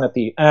maintaining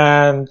sanity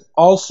and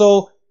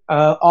also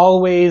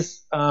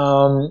always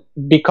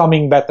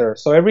becoming better.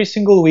 So every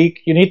single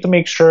week, you need to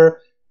make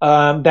sure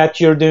that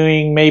you're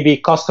doing maybe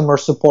customer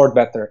support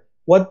better.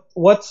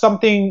 What's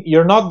something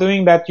you're not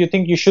doing that you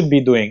think you should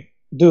be doing?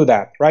 Do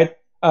that, right?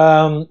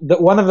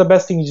 One of the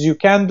best things you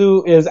can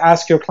do is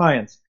ask your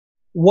clients,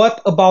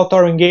 what about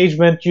our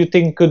engagement you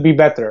think could be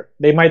better?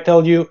 They might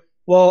tell you,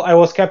 well, I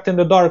was kept in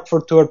the dark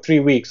for 2 or 3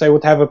 weeks. I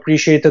would have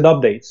appreciated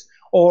updates.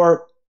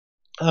 Or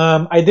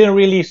I didn't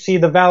really see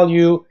the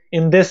value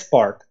in this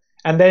part.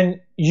 And then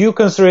you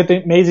consider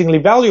it amazingly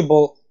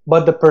valuable,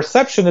 but the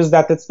perception is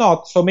that it's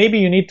not. So maybe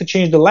you need to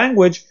change the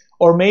language,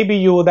 or maybe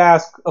you would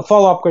ask a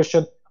follow-up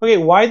question, okay,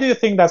 why do you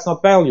think that's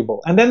not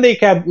valuable? And then they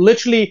can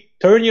literally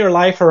turn your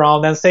life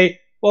around and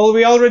say, well,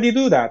 we already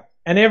do that.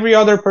 And every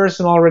other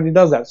person already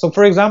does that. So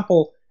for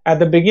example, at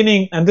the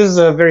beginning, and this is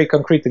a very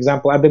concrete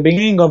example, at the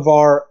beginning of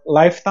our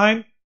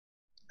lifetime,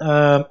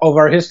 of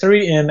our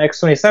history in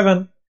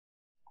X27,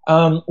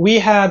 we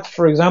had,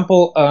 for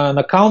example, an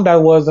account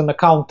that was an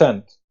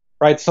accountant,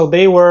 right? So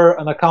they were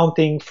an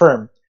accounting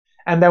firm.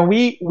 And then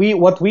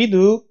what we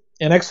do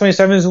in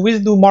X27 is we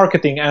do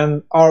marketing,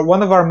 and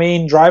one of our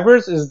main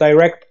drivers is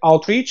direct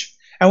outreach.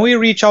 And we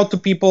reach out to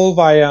people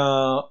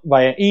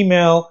via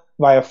email,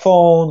 via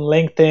phone,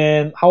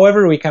 LinkedIn,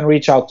 however we can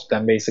reach out to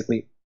them,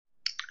 basically.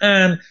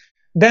 And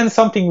then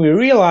something we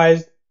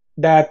realized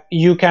that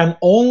you can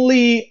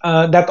only,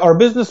 that our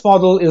business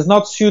model is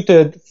not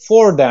suited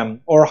for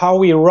them, or how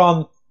we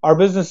run our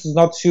business is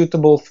not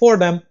suitable for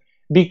them,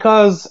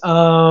 because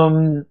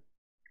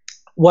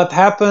what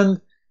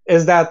happened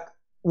is that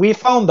we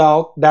found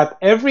out that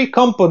every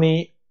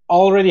company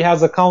already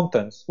has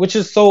accountants, which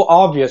is so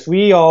obvious.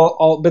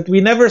 But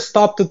we never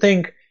stopped to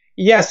think,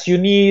 yes, you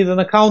need an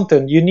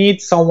accountant. You need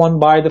someone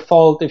by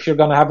default if you're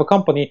going to have a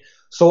company.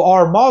 So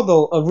our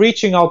model of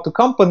reaching out to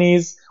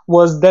companies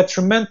was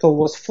detrimental,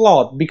 was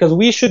flawed, because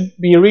we should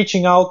be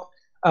reaching out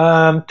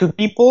to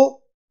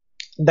people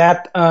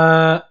that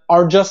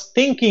are just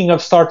thinking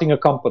of starting a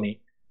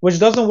company, which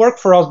doesn't work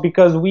for us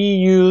because we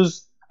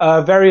use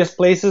various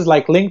places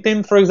like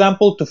LinkedIn, for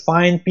example, to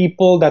find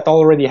people that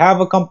already have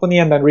a company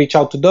and then reach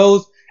out to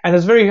those. And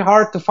it's very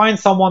hard to find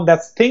someone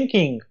that's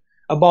thinking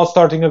about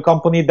starting a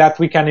company that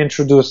we can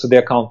introduce to the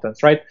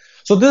accountants, right?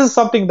 So this is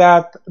something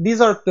that, these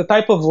are the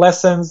type of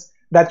lessons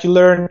that you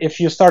learn if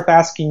you start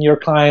asking your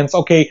clients,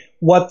 okay,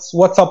 what's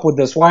up with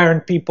this? Why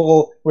aren't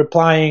people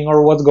replying,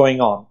 or what's going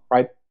on,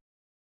 right?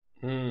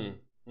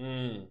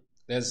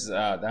 That's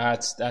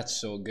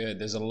so good.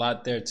 There's a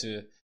lot there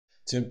to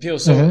appeal.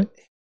 So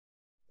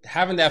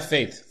having that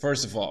faith,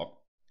 first of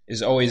all,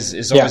 is always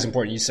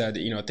important. You said,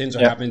 things are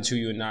happening to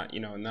you,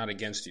 not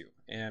against you.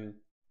 And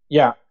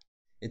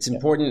it's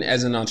important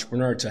as an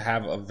entrepreneur to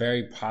have a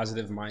very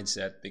positive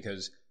mindset,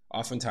 because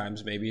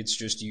oftentimes maybe it's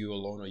just you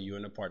alone, or you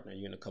and a partner,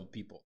 you and a couple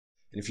people.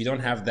 And if you don't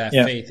have that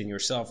faith in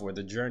yourself or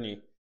the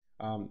journey,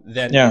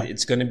 then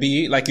it's going to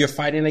be like you're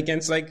fighting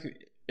against like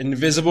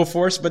invisible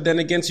force, but then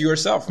against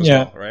yourself as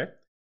well, right?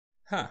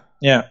 Huh.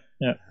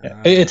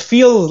 It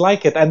feels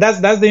like it. And that's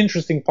the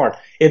interesting part.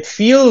 It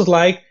feels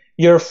like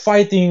you're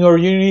fighting, or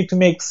you need to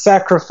make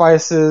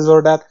sacrifices,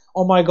 or that,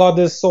 oh my God,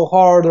 this is so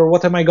hard, or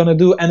what am I going to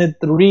do? And it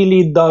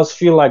really does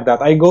feel like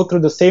that. I go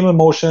through the same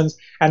emotions,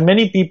 and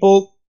many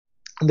people,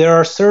 there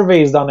are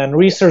surveys done and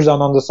research done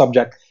on the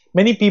subject.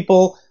 Many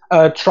people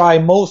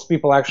most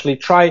people actually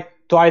try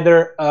to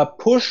either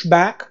push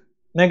back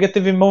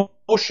negative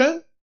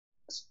emotions,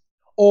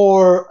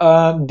 or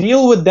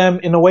deal with them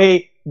in a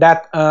way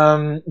that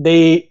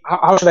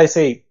how should I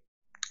say,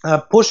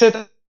 push it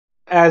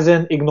as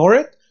in ignore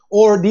it,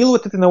 or deal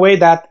with it in a way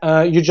that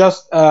you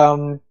just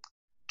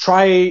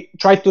try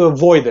to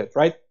avoid it,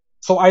 right?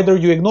 So either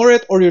you ignore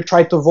it, or you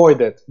try to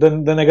avoid it, the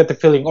negative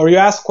feeling, or you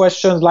ask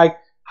questions like,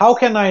 how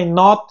can I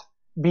not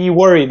be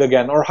worried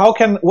again? Or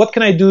what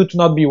can I do to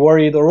not be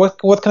worried? Or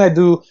what can I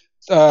do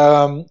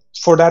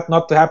for that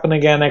not to happen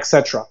again,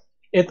 etc.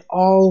 It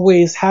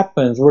always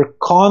happens. We're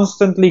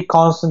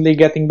constantly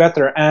getting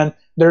better. And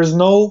there's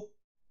no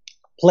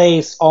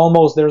place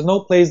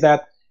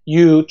that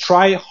you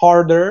try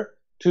harder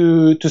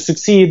to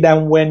succeed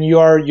than when you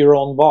are your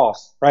own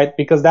boss, right?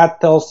 Because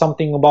that tells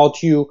something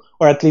about you,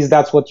 or at least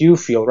that's what you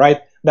feel, right?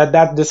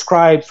 That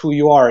describes who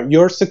you are.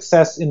 Your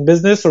success in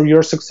business, or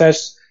your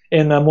success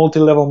in a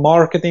multi-level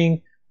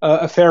marketing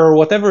affair, or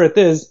whatever it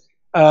is,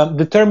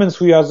 determines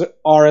who you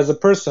are as a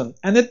person.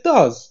 And it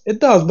does,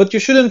 but you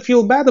shouldn't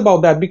feel bad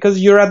about that, because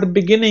you're at the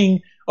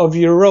beginning of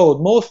your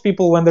road. Most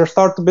people, when they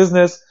start a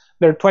business,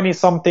 they're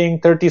 20-something,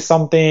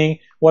 30-something,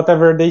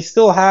 whatever, they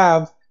still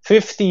have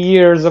 50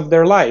 years of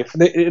their life.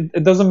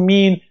 It doesn't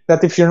mean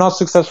that if you're not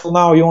successful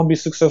now, you won't be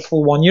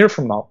successful 1 year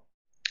from now.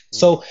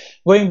 So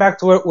going back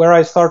to where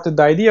I started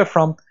the idea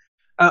from,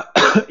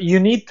 you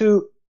need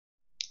to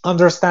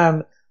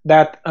understand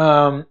that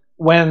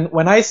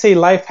when I say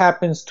life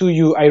happens to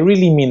you, I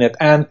really mean it.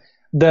 And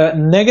the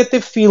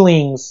negative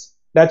feelings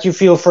that you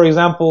feel, for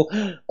example,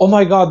 oh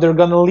my God, they're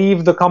going to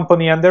leave the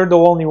company and they're the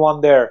only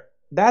one there.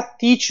 That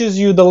teaches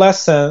you the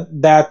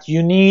lesson that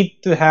you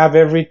need to have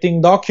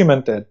everything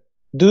documented.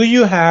 Do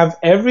you have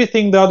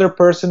everything the other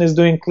person is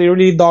doing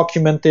clearly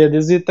documented?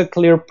 Is it a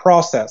clear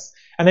process?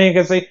 And then you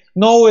can say,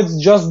 no, it's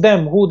just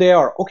them, who they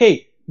are.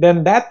 Okay,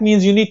 then that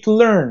means you need to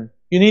learn.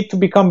 You need to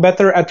become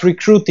better at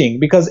recruiting,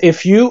 because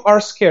if you are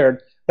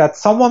scared that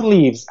someone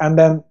leaves and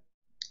then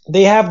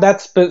they have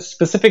that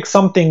specific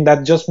something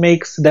that just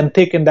makes them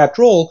tick in that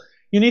role,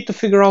 you need to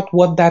figure out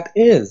what that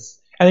is.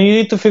 And you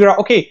need to figure out,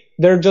 okay,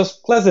 they're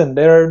just pleasant,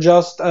 they're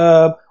just,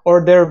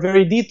 or they're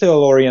very detail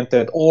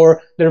oriented,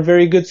 or they're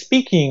very good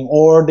speaking,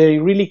 or they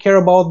really care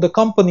about the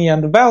company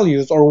and the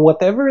values, or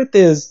whatever it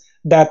is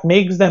that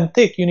makes them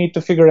tick. You need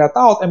to figure that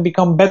out and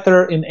become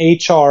better in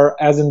HR,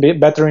 as in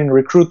better in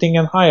recruiting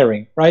and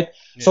hiring, right?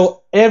 Yeah.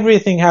 So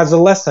everything has a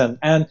lesson,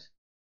 and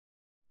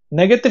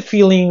negative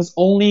feelings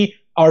only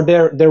are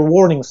their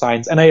warning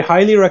signs. And I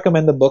highly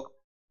recommend the book.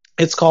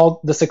 It's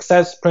called The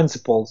Success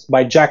Principles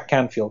by Jack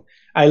Canfield.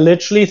 I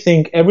literally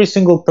think every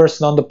single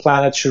person on the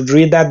planet should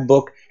read that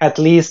book at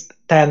least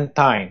 10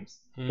 times.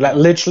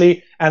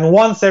 Literally, and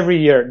once every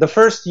year. The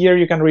first year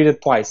you can read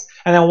it twice,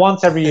 and then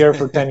once every year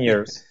for 10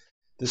 years.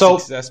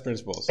 Success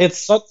Principles.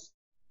 It's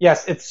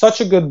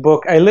such a good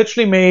book. I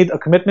literally made a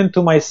commitment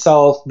to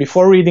myself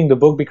before reading the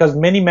book, because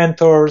many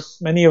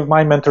of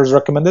my mentors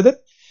recommended it.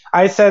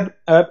 I said,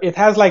 it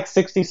has like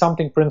 60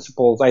 something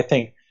principles, I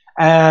think.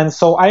 And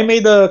so I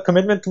made a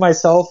commitment to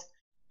myself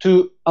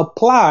to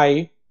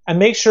apply and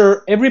make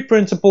sure every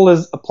principle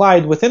is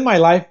applied within my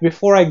life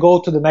before I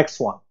go to the next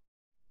one.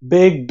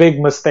 Big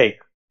mistake.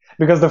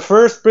 Because the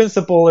first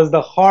principle is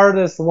the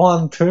hardest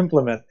one to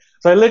implement.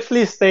 So I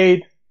literally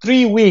stayed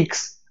 3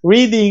 weeks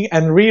reading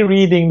and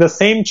rereading the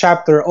same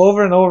chapter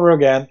over and over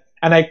again,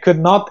 and I could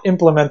not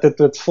implement it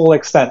to its full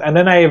extent. And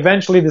then I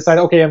eventually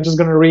decided, okay, I'm just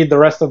going to read the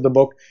rest of the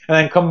book and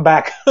then come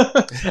back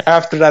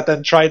after that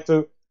and try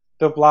to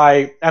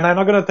apply. And I'm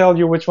not going to tell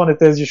you which one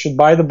it is. You should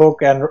buy the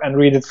book and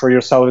read it for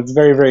yourself. It's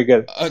very, very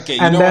good. Okay,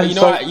 you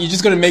know what? You're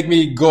just going to make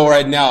me go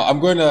right now. I'm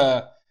going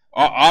to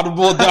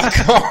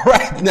audible.com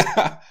right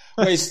now.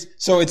 Wait,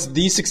 so it's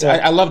these six.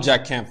 Yeah. I love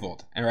Jack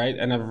Canfield, all right?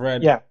 And I've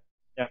read. Yeah.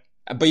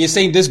 But you're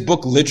saying this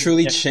book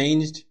literally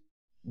changed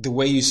the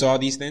way you saw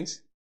these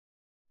things?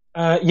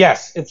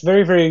 Yes, it's a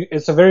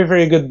very,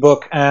 very good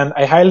book, and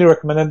I highly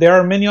recommend it. There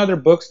are many other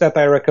books that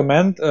I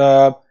recommend,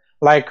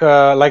 like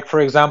for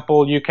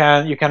example, you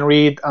can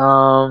read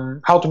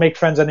How to Make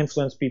Friends and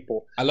Influence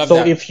People. I love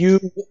that. So if you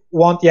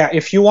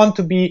want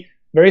to be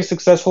very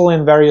successful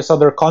in various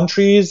other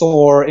countries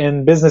or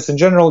in business in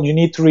general, you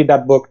need to read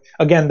that book.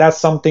 Again, that's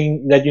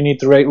something that you need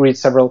to read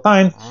several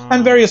times,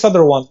 and various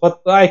other ones.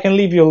 But I can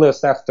leave you a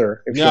list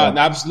after. If you want.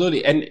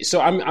 Absolutely. And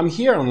so I'm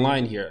here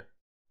online here.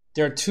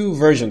 There are two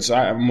versions. So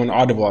I'm on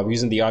Audible. I'm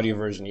using the audio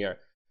version here.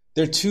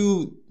 There are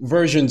two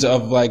versions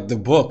of like the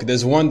book.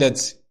 There's one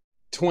that's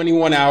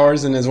 21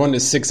 hours and there's one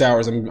that's 6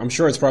 hours. I'm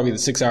sure it's probably the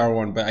 6 hour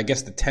one, but I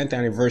guess the 10th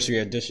anniversary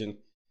edition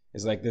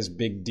is like this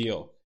big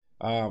deal.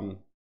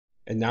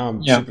 And now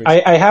I'm super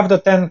I have the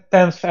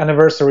 10th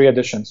anniversary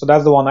edition, so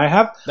that's the one I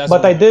have.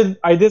 But I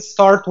did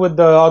start with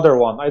the other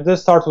one. I did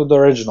start with the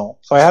original.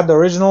 So I had the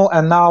original,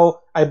 and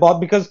now I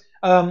bought, because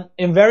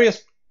in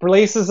various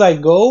places I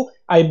go,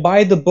 I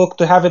buy the book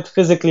to have it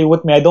physically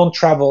with me. I don't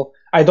travel.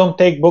 I don't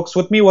take books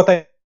with me. What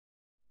I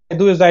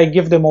do is I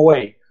give them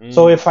away.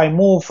 So if I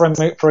move for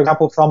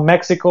example, from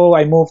Mexico,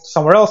 I move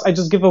somewhere else, I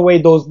just give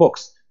away those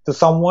books to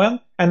someone,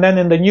 and then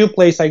in the new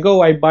place I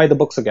go, I buy the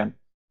books again.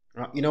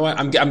 You know what?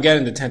 I'm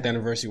getting the 10th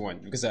anniversary one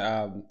because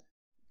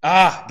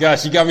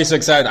gosh, you got me so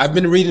excited. I've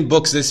been reading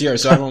books this year,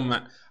 so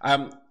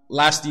I'm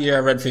last year I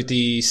read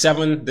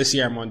 57. This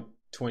year I'm on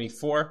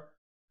 24.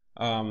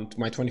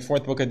 My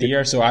 24th book of the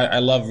year. So I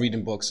love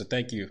reading books. So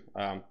thank you.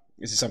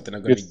 This is something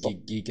I'm going to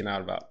be geeking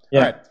out about. Yeah.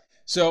 All right.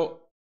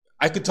 So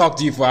I could talk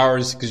to you for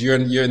hours because you're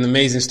an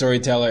amazing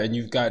storyteller and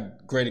you've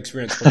got great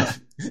experience.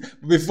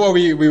 Before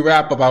we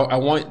wrap up, I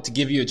want to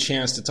give you a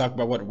chance to talk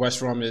about what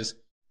Westrom is,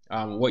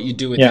 what you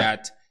do with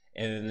that,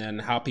 and then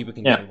how people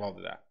can get involved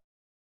with that.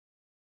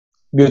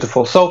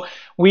 Beautiful. So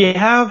we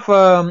have,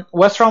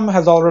 Westrom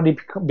has already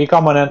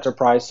become an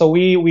enterprise. So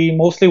we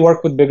mostly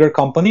work with bigger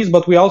companies,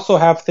 but we also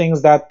have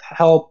things that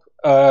help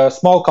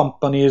small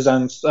companies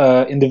and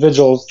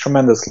individuals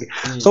tremendously.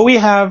 So we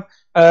have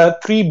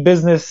 3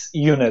 business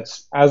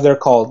units, as they're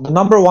called. The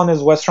number one is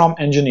Westrom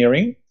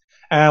Engineering.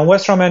 And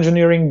Westrom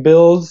Engineering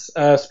builds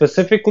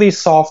specifically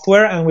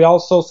software, and we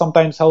also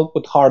sometimes help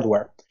with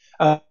hardware.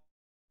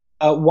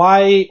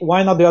 Why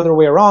not the other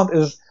way around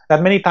is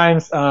that many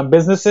times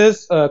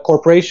businesses,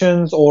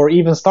 corporations, or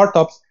even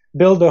startups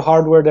build the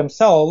hardware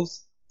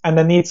themselves and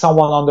then need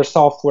someone on their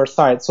software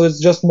side. So it's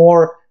just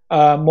more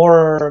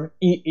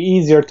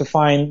easier to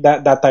find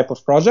that type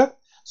of project.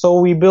 So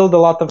we build a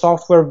lot of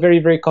software, very,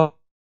 very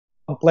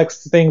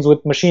complex things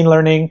with machine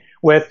learning,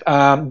 with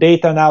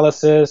data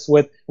analysis,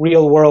 with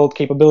real world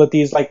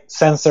capabilities like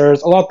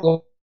sensors, a lot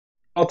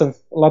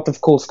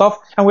of cool stuff.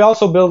 And we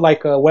also build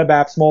like web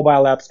apps,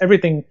 mobile apps,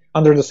 everything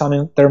under the sun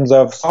in terms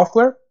of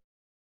software.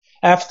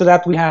 After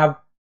that, we have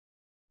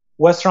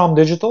Westrom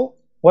Digital.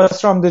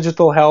 Westrom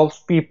Digital helps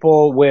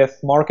people with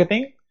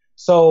marketing.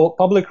 So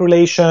public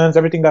relations,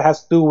 everything that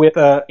has to do with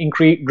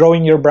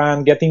growing your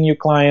brand, getting new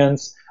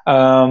clients,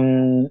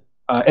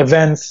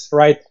 events,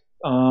 right?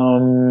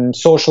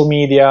 Social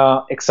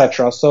media,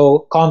 etc. So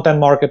content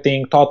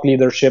marketing, thought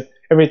leadership,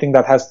 everything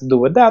that has to do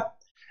with that.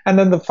 And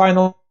then the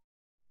final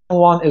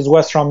one is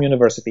Westrom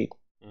University.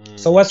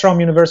 So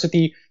Westrom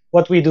University,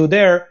 what we do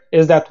there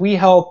is that we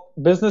help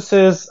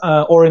businesses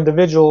or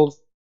individuals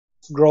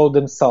grow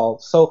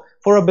themselves. So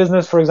for a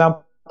business, for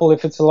example,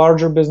 if it's a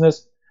larger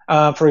business,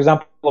 for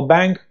example, a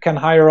bank can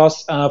hire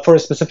us for a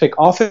specific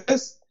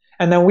office,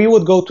 and then we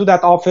would go to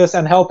that office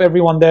and help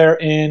everyone there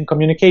in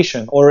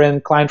communication or in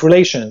client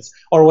relations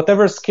or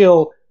whatever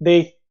skill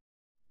they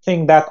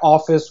think that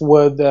office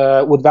would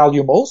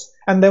value most.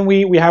 And then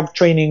we have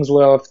trainings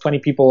with 20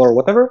 people or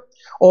whatever.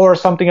 Or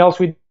something else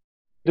we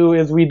do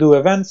is we do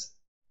events.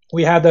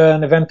 We had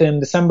an event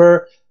in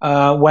December,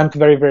 went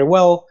very, very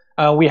well.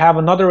 We have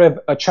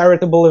a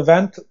charitable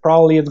event.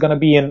 Probably it's going to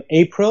be in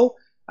April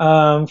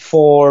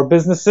for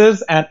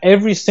businesses, and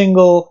every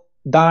single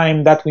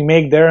dime that we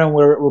make there, and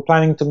we're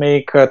planning to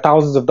make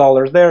thousands of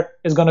dollars there,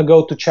 is going to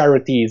go to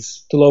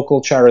charities, to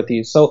local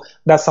charities. So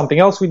that's something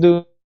else we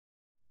do.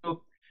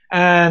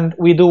 And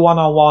we do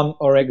one-on-one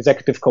or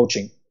executive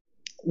coaching,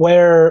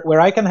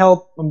 where I can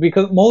help,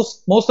 because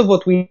most of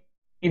what we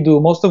do,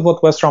 most of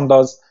what Westrom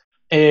does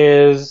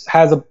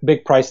has a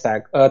big price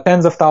tag,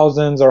 tens of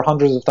thousands or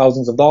hundreds of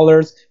thousands of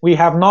dollars. We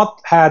have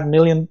not had $1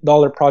 million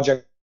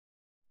projects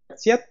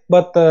yet,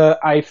 but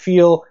I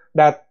feel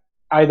that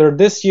either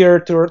this year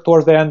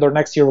towards the end or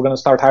next year we're going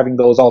to start having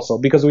those also,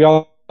 because we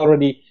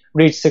already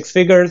reached 6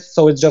 figures,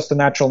 so it's just a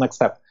natural next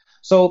step.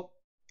 So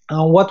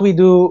what we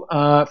do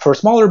for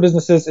smaller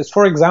businesses is,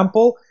 for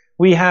example,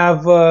 we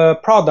have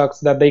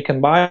products that they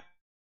can buy.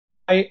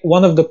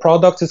 One of the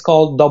products is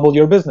called Double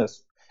Your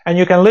Business, and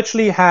you can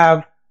literally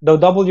have the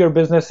Double Your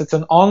Business. It's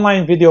an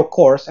online video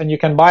course, and you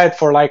can buy it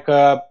for like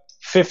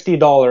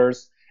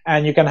 $50,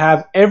 and you can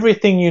have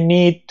everything you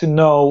need to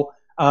know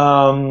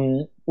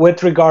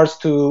with regards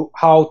to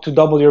how to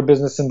double your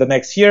business in the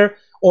next year.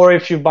 Or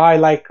if you buy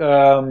like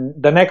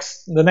the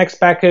next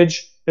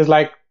package is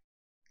like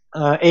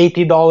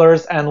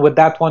 $80, and with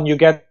that one you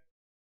get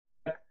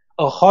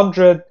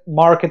 100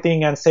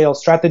 marketing and sales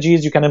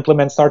strategies you can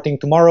implement starting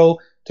tomorrow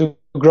to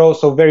grow.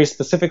 So very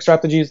specific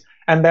strategies.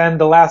 And then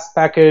the last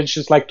package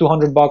is like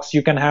 $200.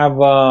 You can have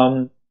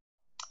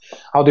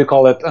how do you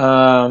call it?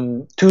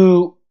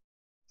 2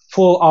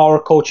 full-hour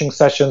coaching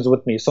sessions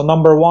with me. So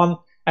number 1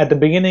 at the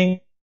beginning.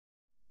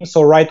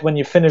 So right when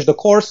you finish the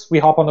course, we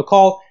hop on a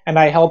call and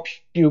I help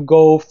you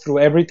go through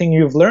everything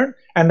you've learned.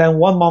 And then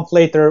 1 month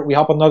later, we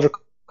hop on another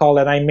call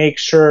and I make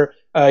sure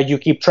you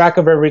keep track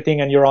of everything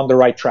and you're on the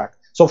right track.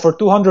 So for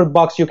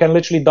 $200, you can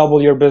literally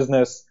double your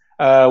business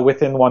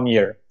within 1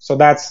 year. So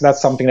that's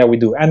something that we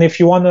do. And if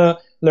you want to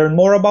learn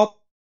more about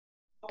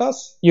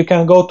us, you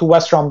can go to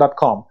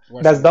westrom.com.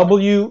 That's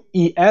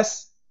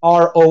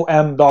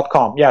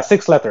WESROM.com. Yeah,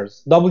 6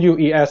 letters.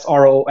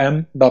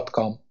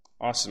 WESROM.com.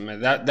 Awesome,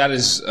 man. That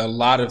is a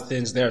lot of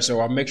things there. So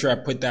I'll make sure I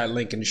put that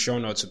link in the show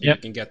notes so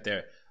people can get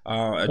there.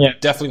 I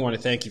definitely want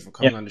to thank you for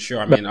coming on the show.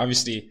 I mean,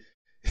 obviously,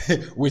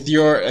 with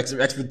your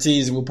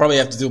expertise, we'll probably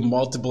have to do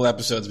multiple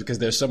episodes because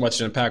there's so much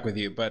to unpack with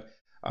you. But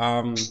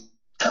we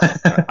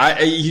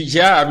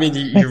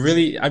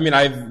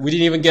didn't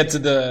even get to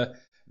the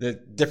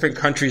different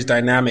countries'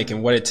 dynamic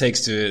and what it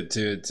takes to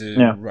do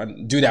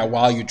that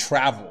while you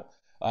travel.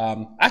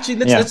 Actually,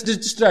 let's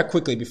just do that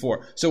quickly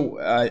before. So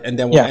and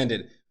then we'll end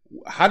it.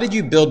 How did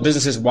you build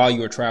businesses while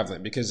you were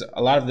traveling? Because a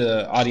lot of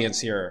the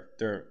audience here,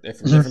 they're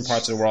from different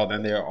parts of the world,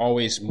 and they're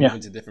always moving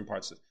to different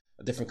parts of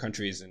different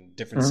countries and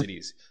different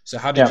cities. So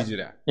how did you do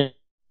that?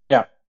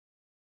 Yeah.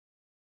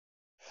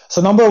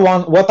 So number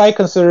 1, what I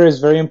consider is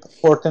very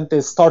important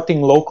is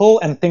starting local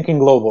and thinking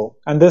global.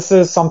 And this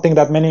is something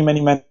that many,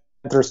 many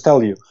mentors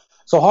tell you.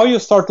 So how you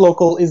start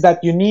local is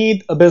that you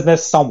need a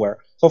business somewhere.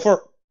 So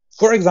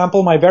for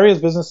example, my various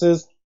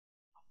businesses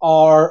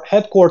are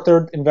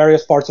headquartered in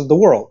various parts of the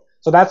world.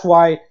 So that's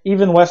why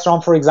even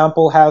Westrom, for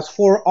example, has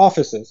 4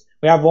 offices.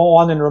 We have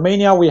one in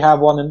Romania, we have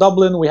one in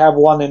Dublin, we have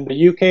one in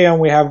the UK, and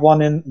we have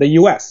one in the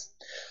US.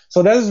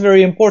 So that is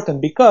very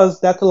important because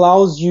that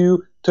allows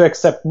you to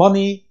accept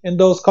money in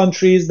those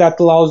countries, that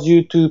allows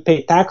you to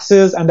pay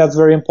taxes, and that's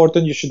very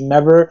important. You should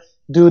never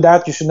do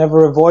that. You should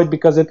never avoid,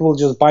 because it will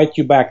just bite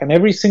you back. And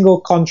every single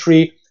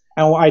country,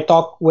 and I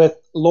talk with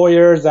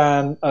lawyers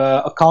and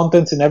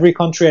accountants in every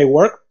country I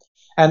work,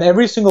 and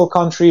every single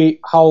country,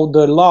 how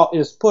the law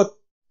is put,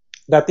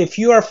 that if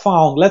you are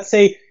found, let's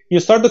say you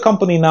start the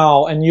company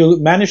now and you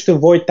manage to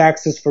avoid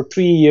taxes for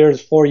 3 years,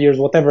 4 years,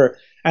 whatever,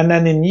 and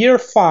then in year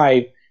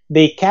 5,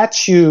 they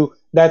catch you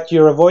that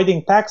you're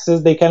avoiding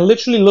taxes, they can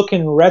literally look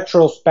in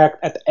retrospect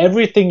at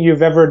everything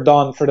you've ever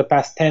done for the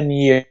past 10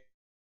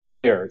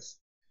 years.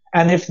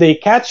 And if they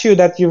catch you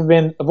that you've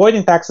been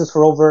avoiding taxes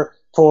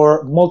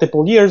for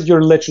multiple years,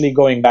 you're literally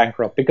going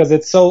bankrupt, because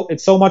it's so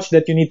much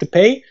that you need to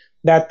pay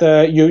that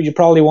you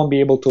probably won't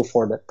be able to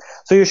afford it.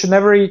 So you should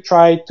never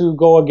try to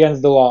go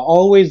against the law.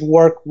 Always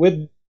work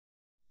with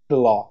the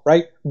law,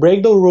 right?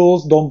 Break the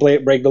rules, don't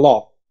break the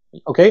law.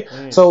 Okay?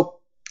 So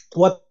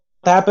what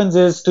happens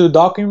is to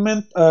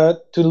document, to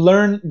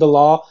learn the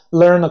law,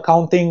 learn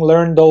accounting,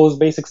 learn those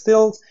basic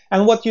skills.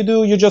 And what you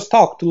do, you just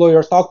talk to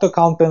lawyers, talk to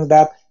accountants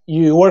that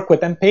you work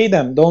with, and pay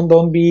them.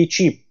 Don't be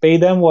cheap. Pay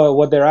them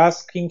what they're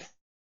asking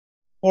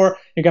for.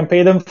 You can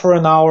pay them for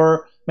an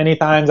hour many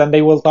times, and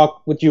they will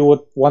talk with you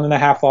with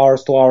 1.5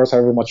 hours, 2 hours,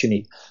 however much you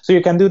need. So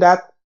you can do that,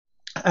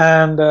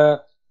 and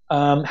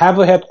have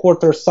a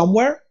headquarters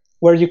somewhere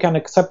where you can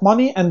accept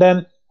money, and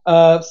then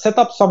set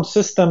up some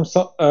systems,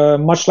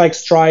 much like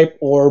Stripe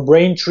or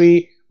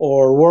Braintree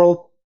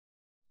or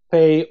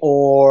WorldPay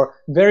or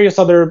various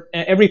other.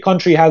 Every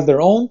country has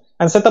their own,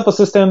 and set up a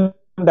system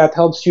that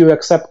helps you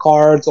accept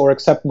cards or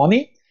accept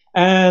money,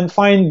 and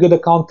find good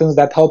accountants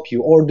that help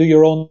you, or do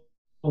your own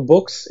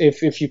books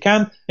if you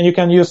can, and you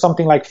can use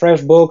something like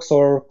FreshBooks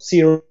or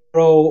Xero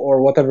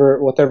or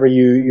whatever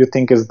you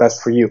think is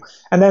best for you.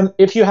 And then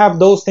if you have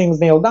those things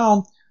nailed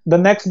down, the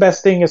next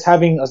best thing is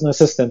having an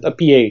assistant, a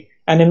PA.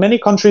 And in many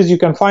countries you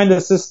can find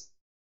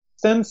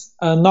assistants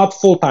not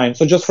full time,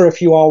 so just for a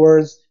few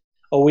hours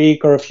a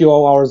week or a few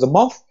hours a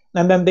month,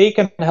 and then they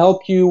can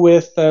help you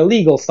with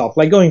legal stuff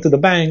like going to the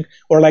bank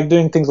or like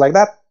doing things like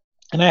that.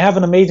 And I have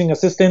an amazing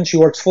assistant. She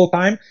works full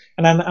time,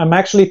 and I'm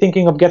actually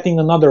thinking of getting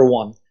another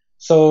one.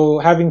 So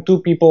having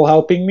 2 people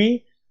helping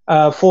me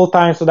full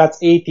time, so that's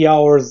 80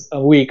 hours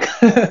a week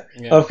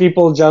of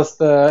people just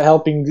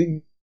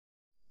helping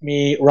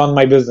me run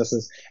my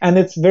businesses. And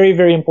it's very,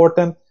 very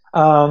important.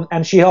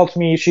 And she helps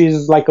me.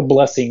 She's like a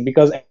blessing,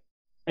 because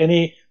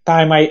any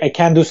time I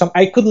can do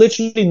I could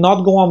literally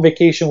not go on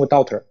vacation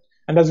without her.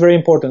 And that's very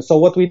important. So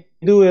what we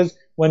do is,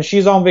 when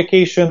she's on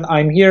vacation,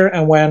 I'm here,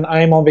 and when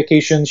I'm on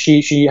vacation,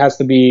 she has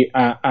to be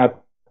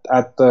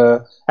at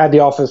the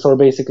office, or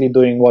basically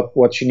doing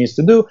what she needs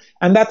to do.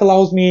 And that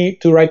allows me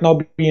to right now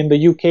be in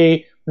the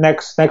UK.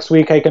 Next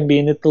week I can be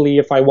in Italy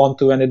if I want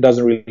to, and it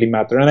doesn't really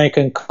matter. And I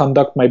can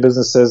conduct my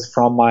businesses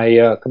from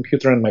my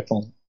computer and my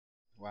phone.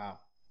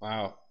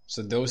 Wow.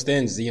 So those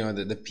things, the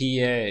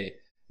PA,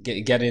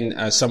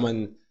 getting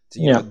someone,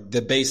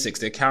 the basics,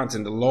 the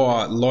accountant, the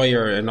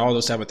lawyer, and all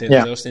those type of things,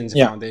 those things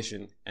are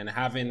foundation. And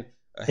having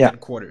a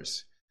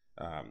headquarters,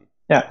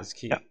 is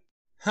key.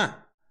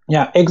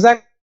 Yeah,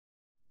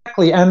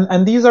 exactly.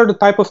 And these are the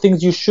type of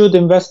things you should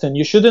invest in.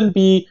 You shouldn't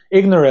be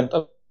ignorant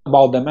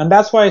about them. And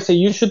that's why I say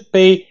you should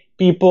pay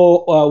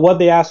people what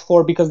they ask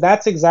for, because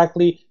that's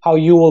exactly how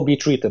you will be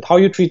treated. How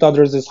you treat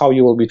others is how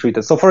you will be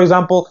treated. So for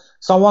example,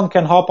 someone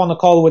can hop on a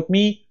call with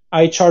me.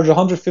 I charge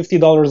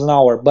 $150 an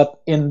hour,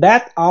 but in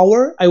that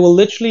hour, I will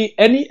literally,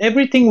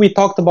 everything we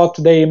talked about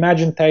today,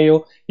 imagine,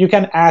 Theo, you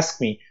can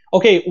ask me,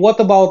 okay, what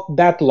about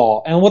that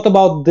law? And what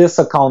about this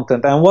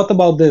accountant? And what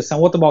about this? And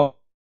what about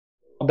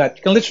that?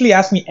 You can literally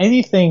ask me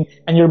anything,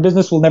 and your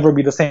business will never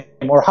be the same.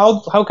 Or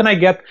how can I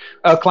get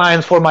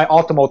clients for my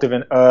automotive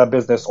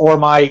business, or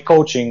my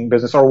coaching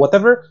business, or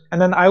whatever? And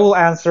then I will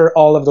answer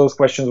all of those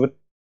questions within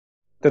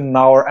an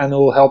hour, and it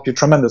will help you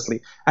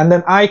tremendously. And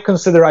then I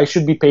consider I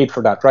should be paid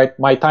for that, right?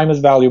 My time is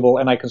valuable,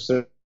 and I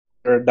consider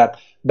that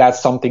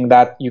that's something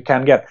that you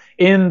can get.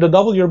 In the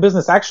Double Your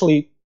Business,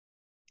 actually,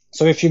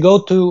 so if you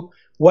go to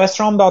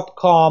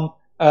westrom.com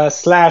 / or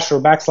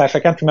 / I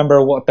can't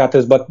remember what that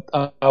is, but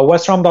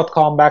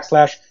westrom.com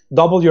 /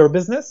 double your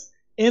business.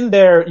 In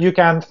there, you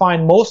can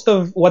find most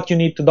of what you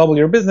need to double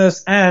your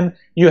business, and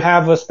you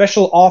have a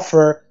special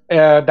offer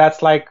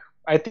that's like,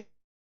 I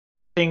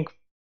think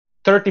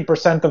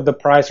 30% of the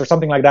price or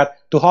something like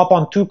that, to hop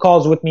on 2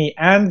 calls with me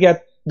and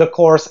get the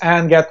course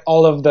and get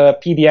all of the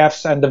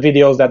PDFs and the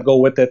videos that go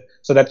with it,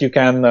 so that you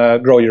can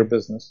grow your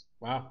business.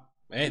 Wow.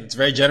 Hey, it's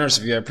very generous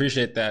of you. I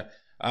appreciate that.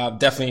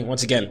 Definitely,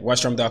 once again,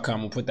 westrom.com.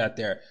 We'll put that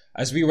there.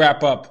 As we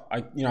wrap up, I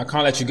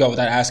can't let you go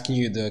without asking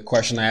you the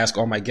question I ask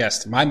all my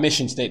guests. My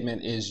mission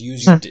statement is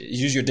use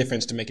your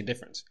difference to make a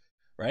difference,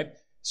 right?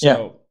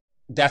 So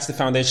that's the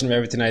foundation of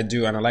everything I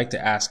do. And I like to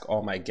ask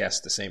all my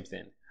guests the same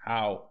thing.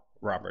 How,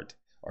 Robert,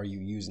 are you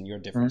using your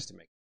difference to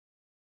make?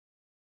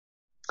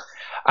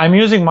 I'm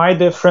using my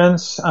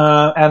difference,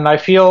 and I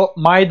feel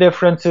my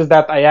difference is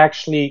that I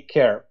actually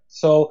care.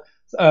 So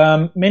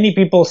many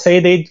people say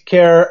they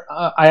care.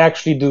 I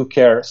actually do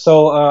care.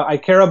 So I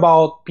care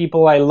about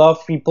people. I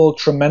love people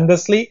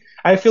tremendously.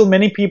 I feel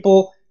many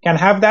people can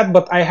have that,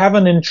 but I have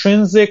an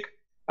intrinsic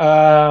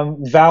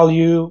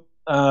value,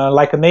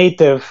 like a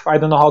native, I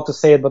don't know how to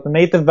say it, but a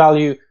native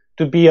value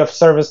to be of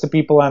service to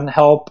people and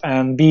help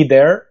and be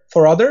there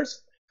for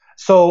others.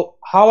 So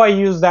how I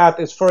use that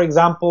is, for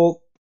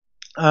example,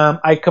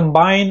 I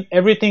combine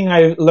everything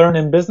I learn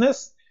in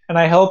business, and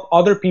I help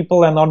other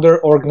people and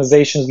other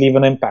organizations leave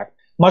an impact.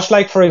 Much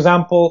like, for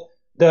example,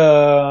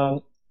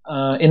 the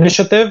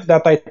initiative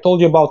that I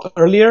told you about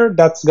earlier,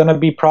 that's going to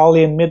be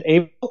probably in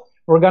mid-April.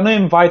 We're going to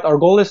invite, our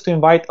goal is to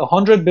invite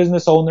 100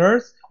 business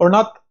owners,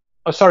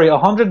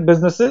 100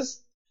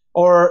 businesses,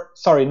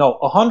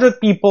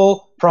 100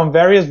 people from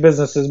various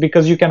businesses,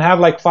 because you can have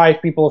like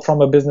 5 people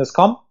from a business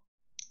come.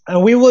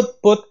 And we would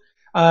put,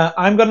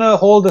 I'm going to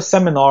hold a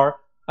seminar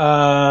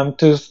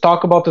to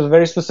talk about a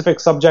very specific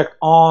subject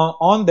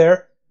on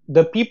there.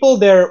 The people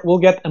there will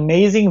get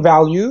amazing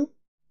value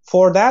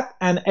for that,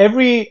 and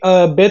every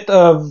bit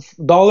of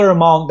dollar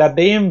amount that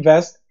they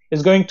invest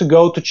is going to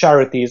go to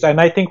charities. And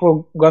I think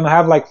we're going to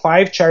have like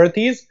 5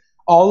 charities.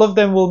 All of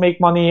them will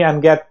make money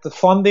and get the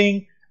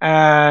funding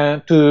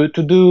to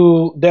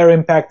do their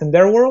impact in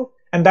their world.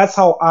 And that's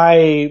how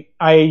I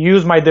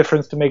use my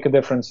difference to make a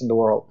difference in the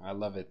world. I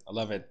love it.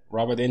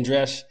 Robert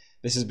Indresh,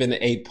 this has been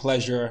a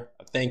pleasure.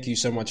 Thank you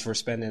so much for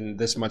spending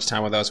this much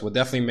time with us. We'll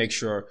definitely make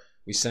sure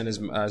we send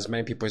as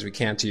many people as we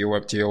can to your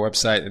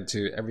website and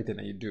to everything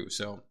that you do.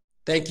 So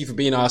thank you for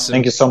being awesome.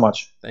 Thank you so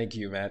much. Thank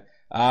you, man.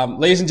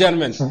 Ladies and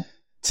gentlemen,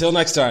 till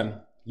next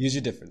time, use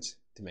your difference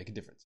to make a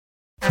difference.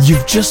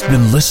 You've just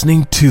been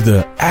listening to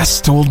the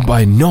As Told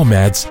by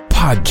Nomads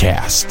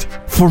podcast.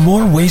 For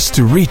more ways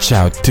to reach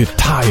out to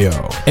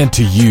Tayo and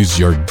to use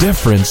your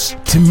difference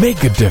to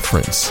make a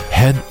difference,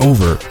 head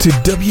over to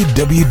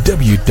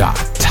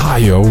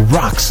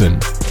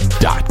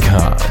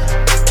www.tayoroxen.com.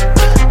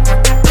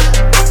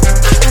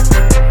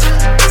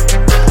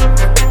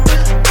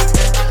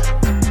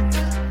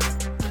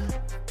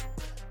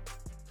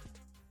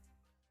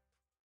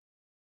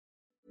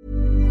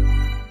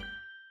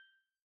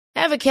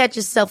 Ever catch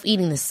yourself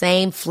eating the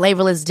same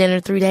flavorless dinner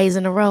 3 days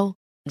in a row?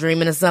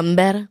 Dreaming of something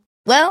better?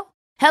 Well,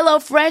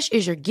 HelloFresh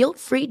is your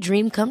guilt-free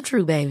dream come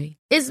true, baby.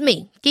 It's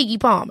me, Keke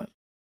Palmer.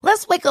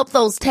 Let's wake up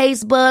those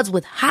taste buds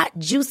with hot,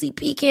 juicy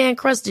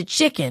pecan-crusted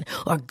chicken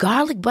or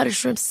garlic butter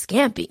shrimp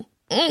scampi.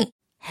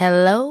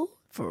 Hello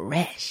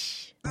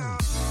Fresh.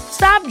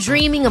 Stop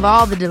dreaming of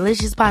all the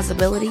delicious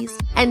possibilities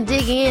and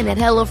dig in at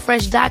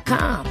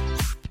HelloFresh.com.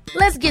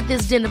 Let's get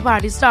this dinner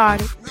party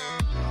started.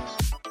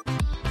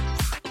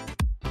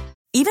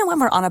 Even when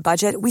we're on a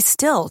budget, we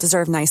still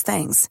deserve nice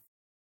things.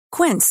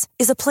 Quince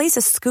is a place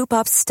to scoop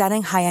up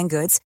stunning high-end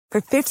goods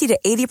for 50 to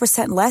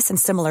 80% less than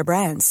similar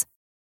brands.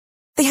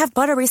 They have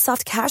buttery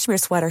soft cashmere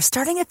sweaters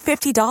starting at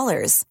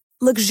 $50,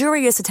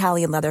 luxurious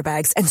Italian leather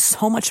bags, and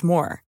so much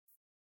more.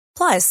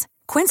 Plus,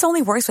 Quince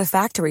only works with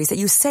factories that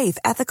use safe,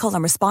 ethical,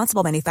 and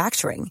responsible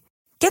manufacturing.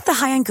 Get the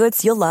high-end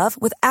goods you'll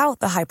love without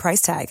the high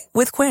price tag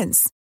with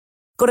Quince.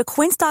 Go to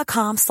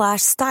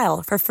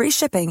quince.com/style for free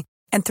shipping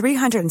and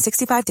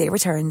 365-day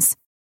returns.